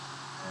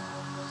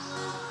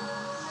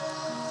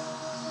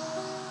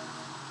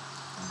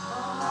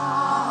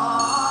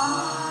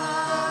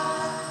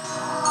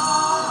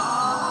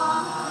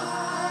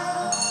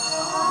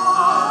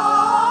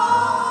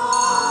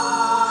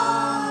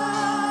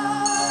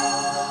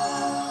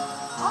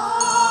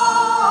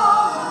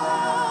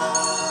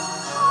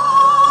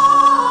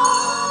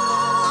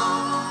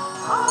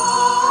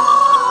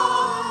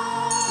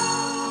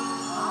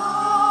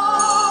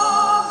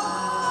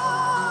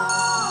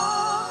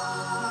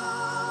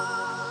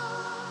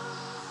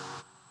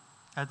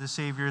 At the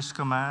Savior's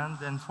command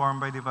and formed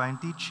by divine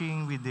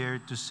teaching, we dare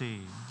to say,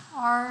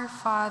 Our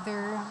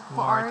Father, who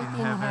art in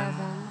heaven,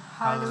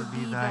 hallowed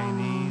be thy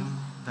name.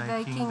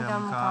 Thy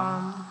kingdom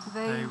come,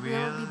 thy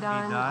will be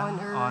done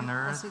on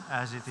earth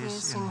as it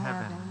is in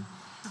heaven.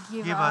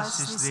 Give us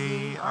this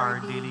day our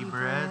daily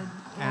bread,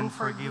 and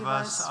forgive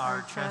us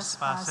our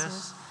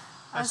trespasses,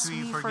 as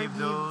we forgive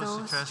those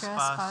who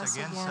trespass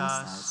against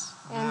us.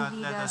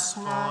 And lead us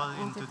not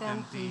into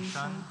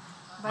temptation,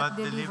 but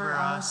deliver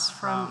us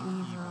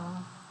from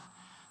evil.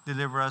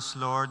 Deliver us,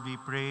 Lord, we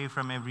pray,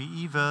 from every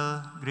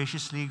evil.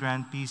 Graciously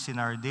grant peace in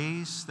our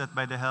days, that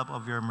by the help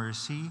of your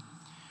mercy,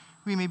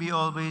 we may be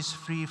always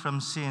free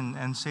from sin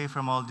and safe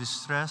from all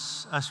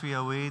distress, as we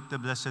await the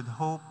blessed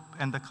hope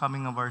and the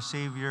coming of our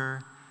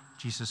Savior,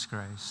 Jesus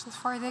Christ.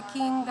 For the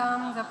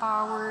kingdom, the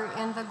power,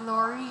 and the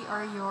glory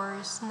are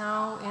yours,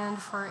 now and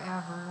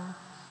forever.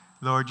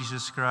 Lord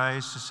Jesus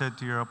Christ, who said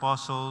to your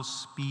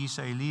apostles, "Peace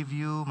I leave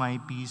you, my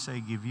peace I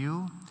give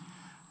you,"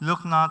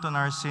 look not on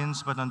our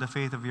sins, but on the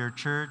faith of your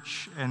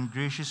church, and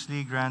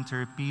graciously grant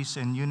her peace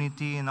and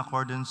unity in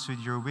accordance with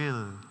your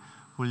will,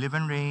 who live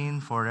and reign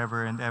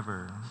forever and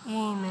ever.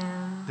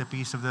 Amen. The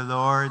peace of the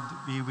Lord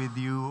be with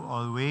you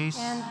always.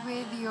 And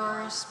with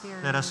your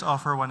spirit. Let us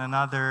offer one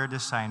another the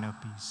sign of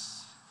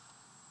peace.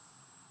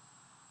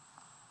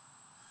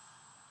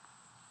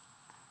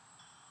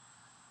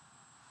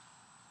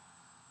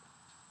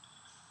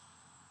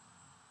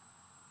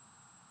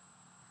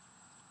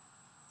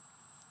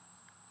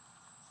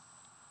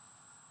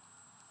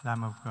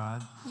 Lamb of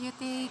God, you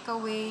take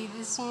away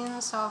the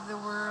sins of the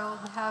world,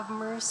 have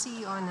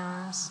mercy on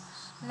us.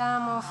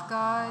 Lamb of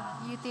God,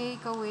 you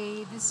take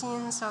away the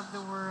sins of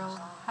the world,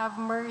 have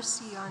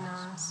mercy on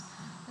us.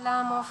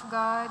 Lamb of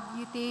God,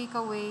 you take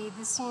away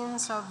the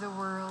sins of the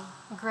world,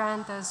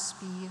 grant us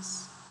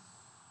peace.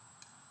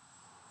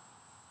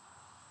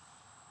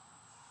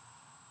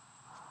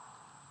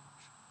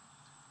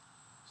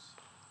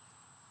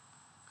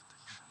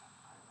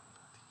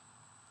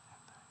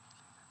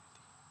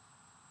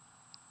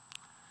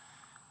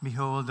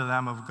 behold the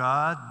Lamb of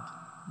God,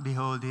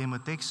 behold him who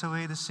takes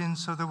away the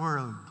sins of the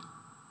world.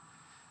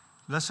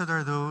 Blessed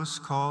are those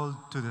called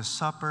to the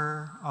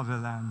supper of the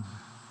Lamb.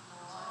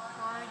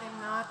 Lord,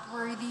 I'm not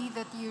worthy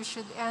that you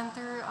should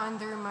enter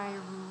under my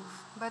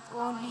roof, but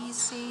only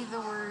say the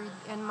word,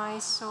 and my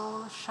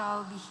soul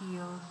shall be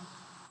healed.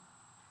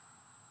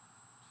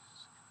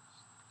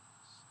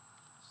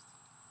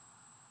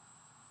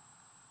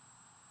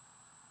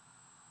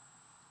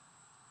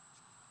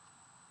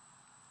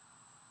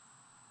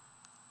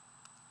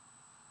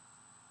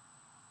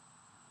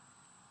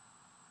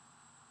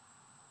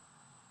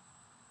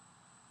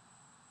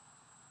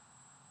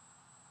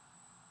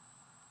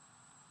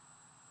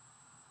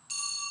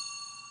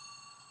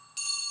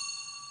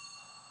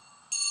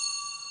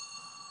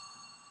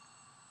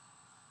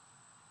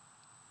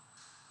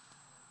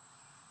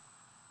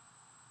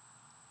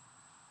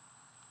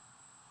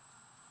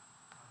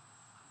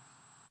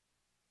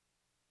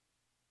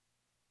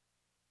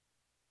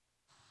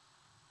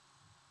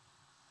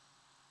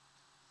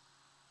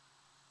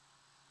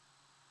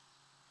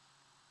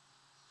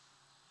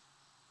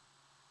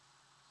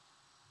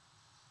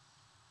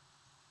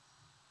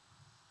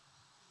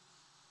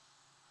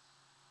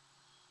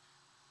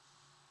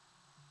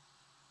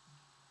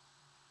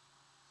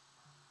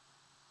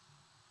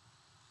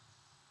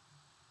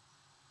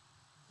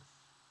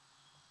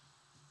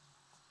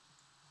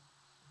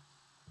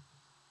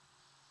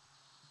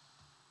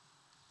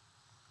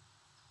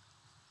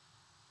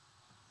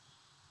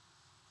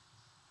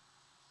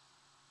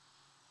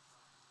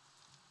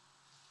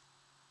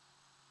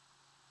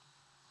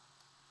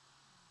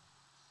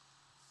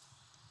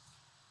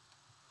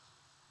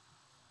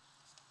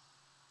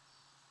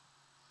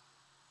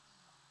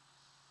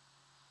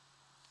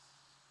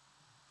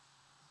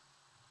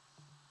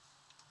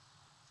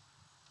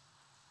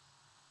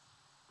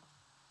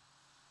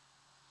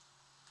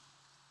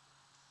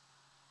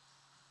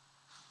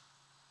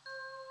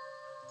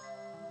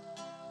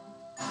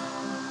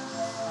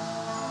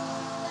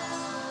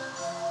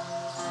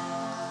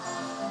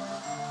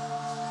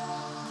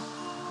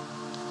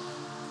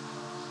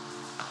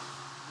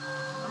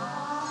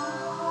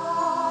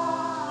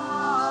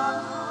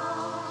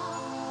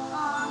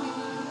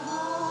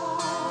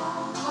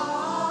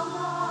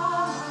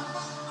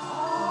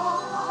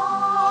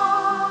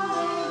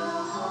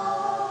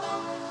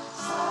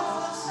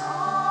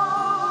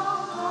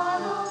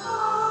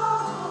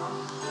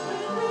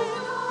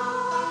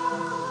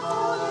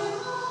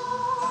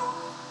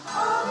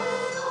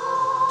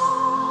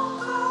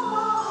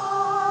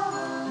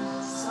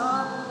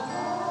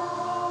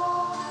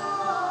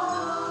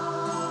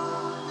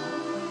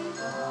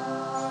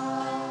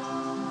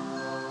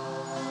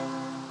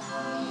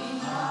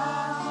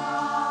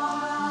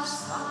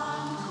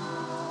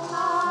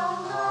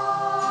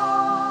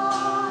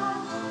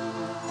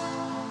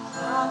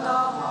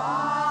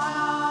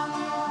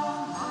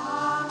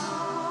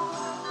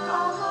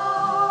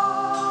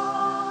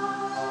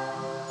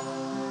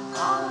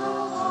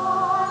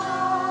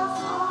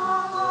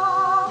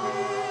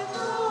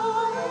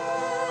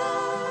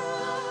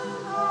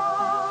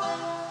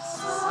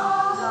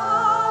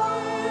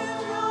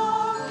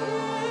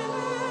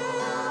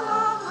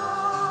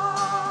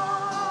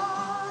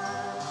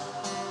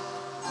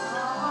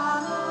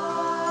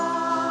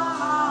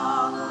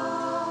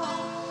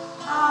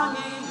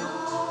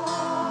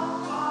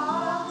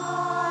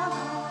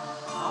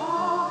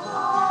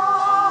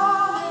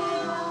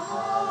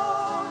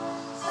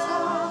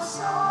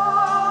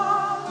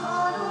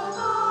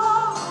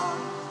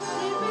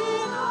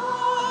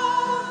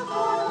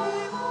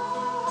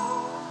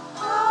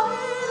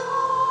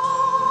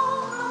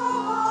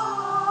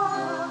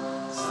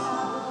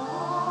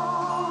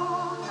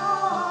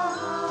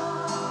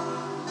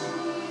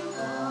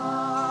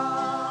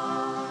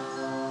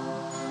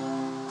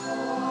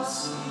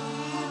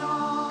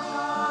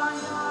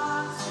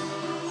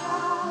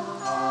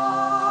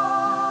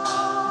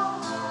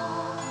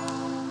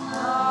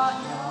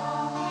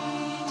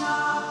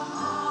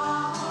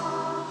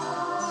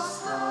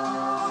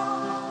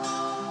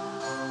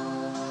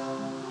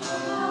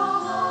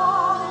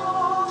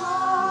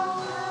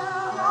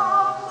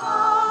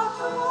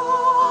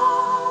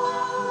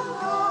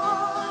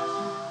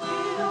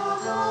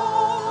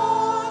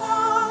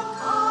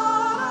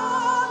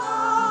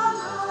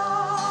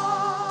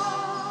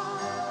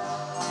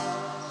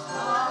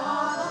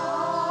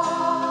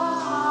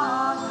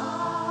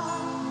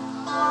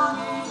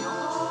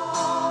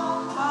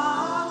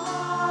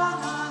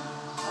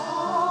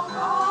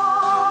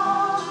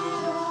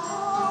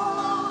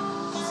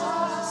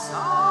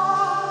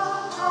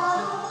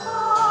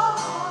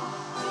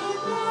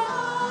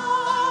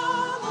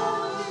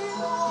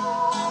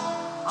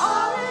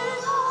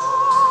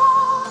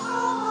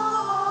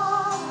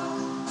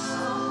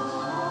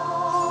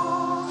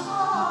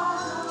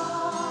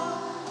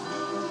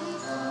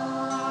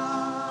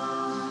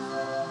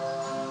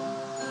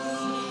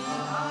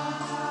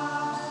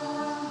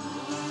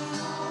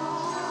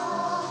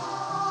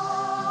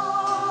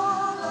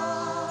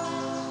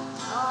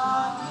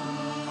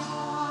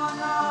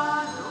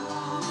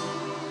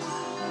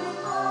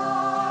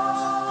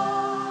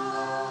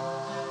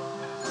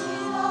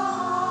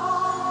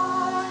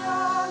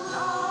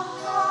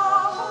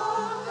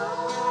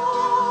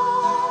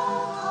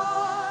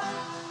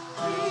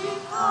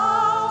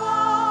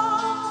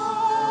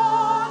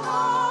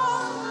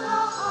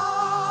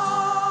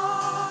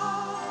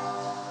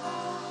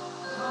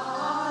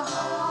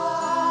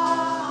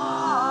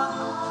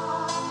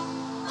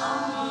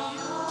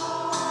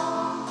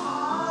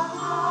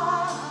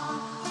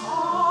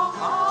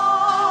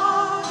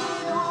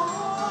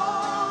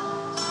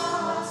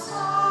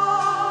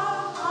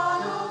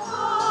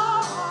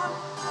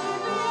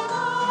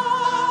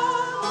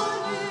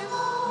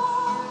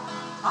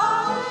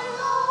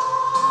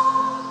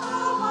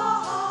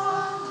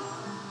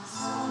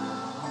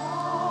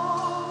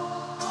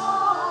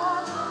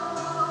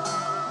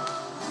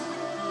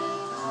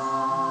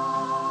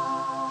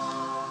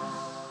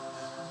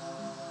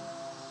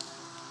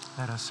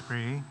 us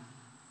pray.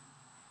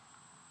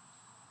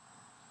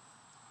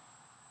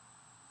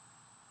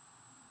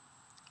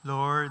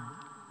 Lord,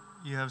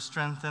 you have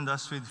strengthened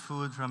us with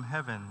food from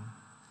heaven.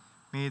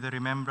 May the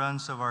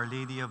remembrance of Our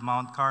Lady of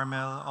Mount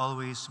Carmel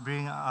always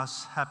bring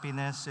us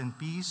happiness and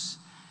peace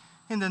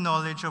in the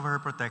knowledge of her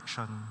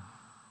protection.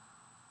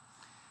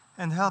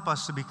 And help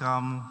us to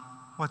become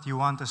what you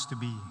want us to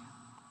be.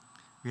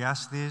 We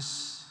ask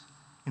this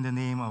in the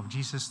name of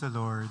Jesus the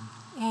Lord.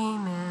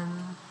 Amen.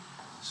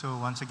 So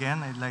once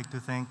again, I'd like to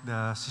thank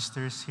the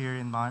sisters here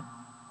in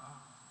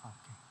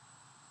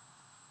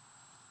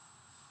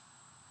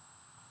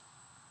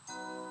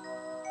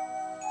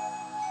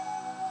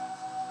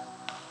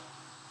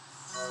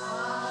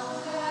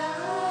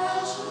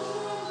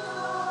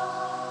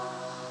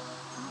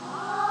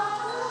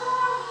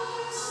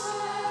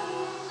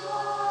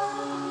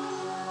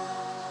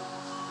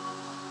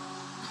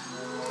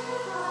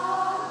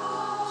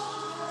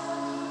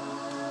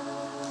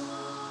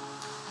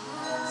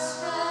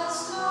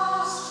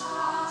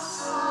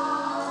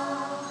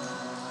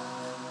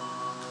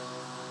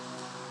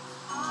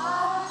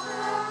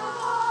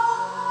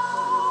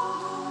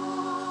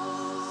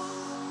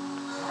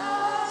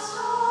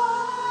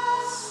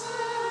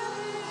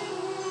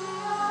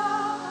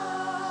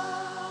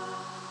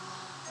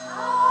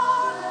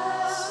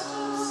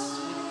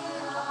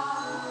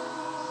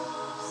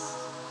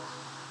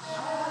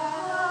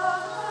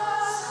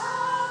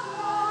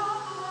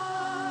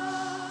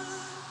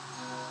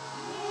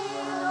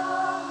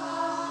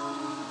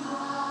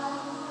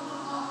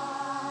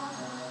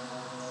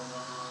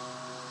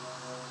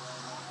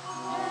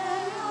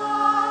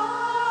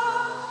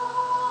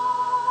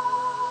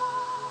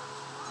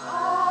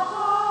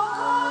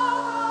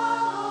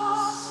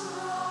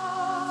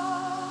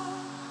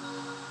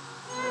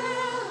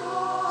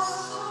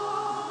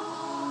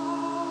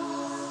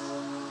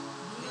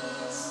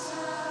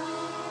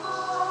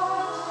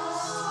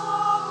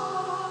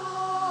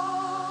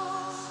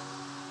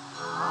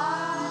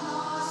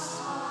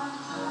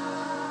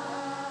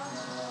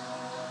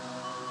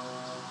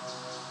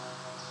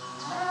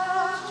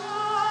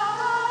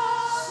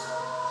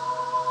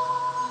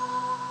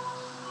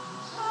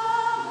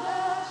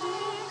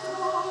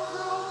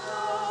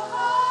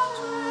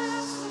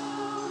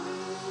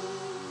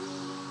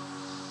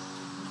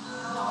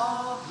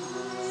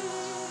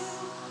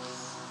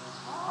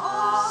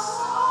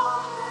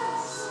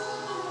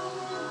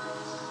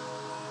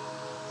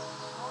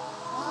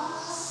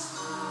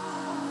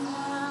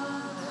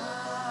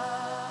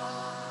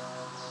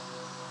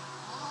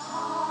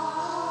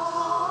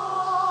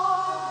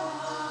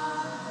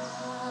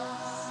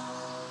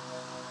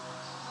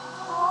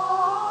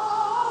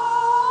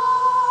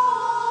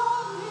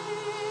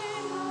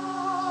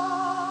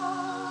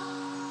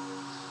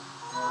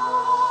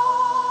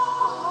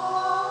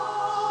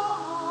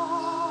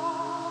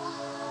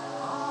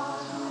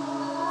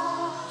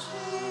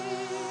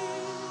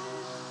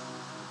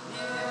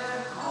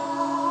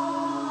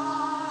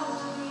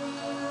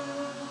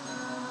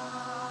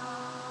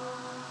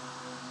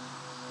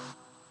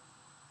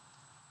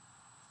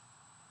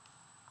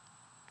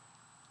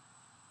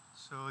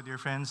So, dear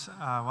friends,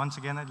 once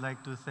again, I'd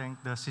like to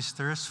thank the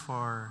sisters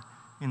for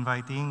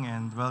inviting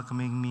and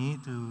welcoming me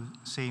to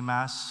say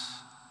Mass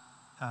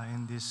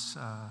in this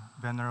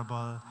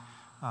venerable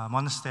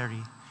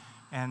monastery.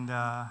 And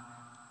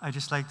I'd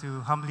just like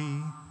to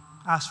humbly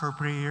ask for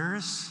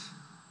prayers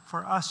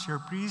for us, your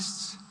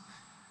priests,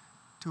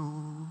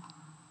 to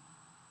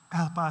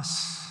help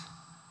us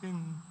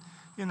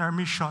in our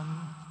mission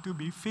to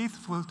be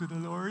faithful to the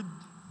Lord.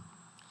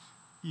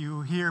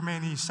 You hear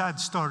many sad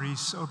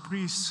stories of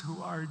priests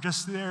who are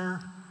just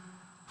there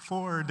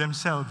for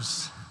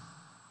themselves,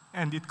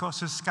 and it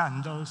causes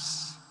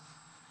scandals.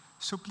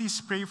 So please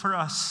pray for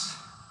us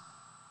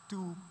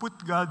to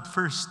put God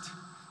first,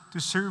 to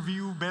serve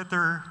you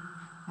better,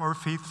 more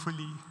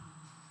faithfully,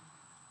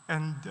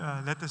 and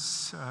let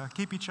us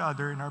keep each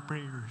other in our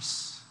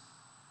prayers.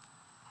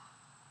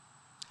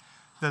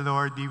 The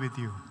Lord be with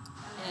you.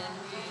 And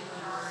with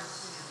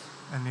yours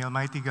too. And the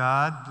Almighty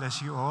God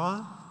bless you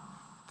all,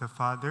 the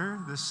Father,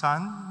 the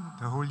Son,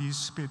 the Holy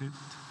Spirit.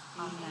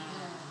 Amen.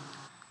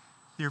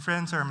 Dear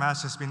friends, our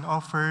Mass has been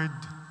offered.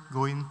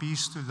 Go in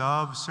peace to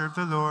love, serve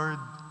the Lord,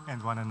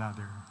 and one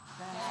another.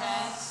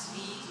 Thanks be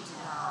to God.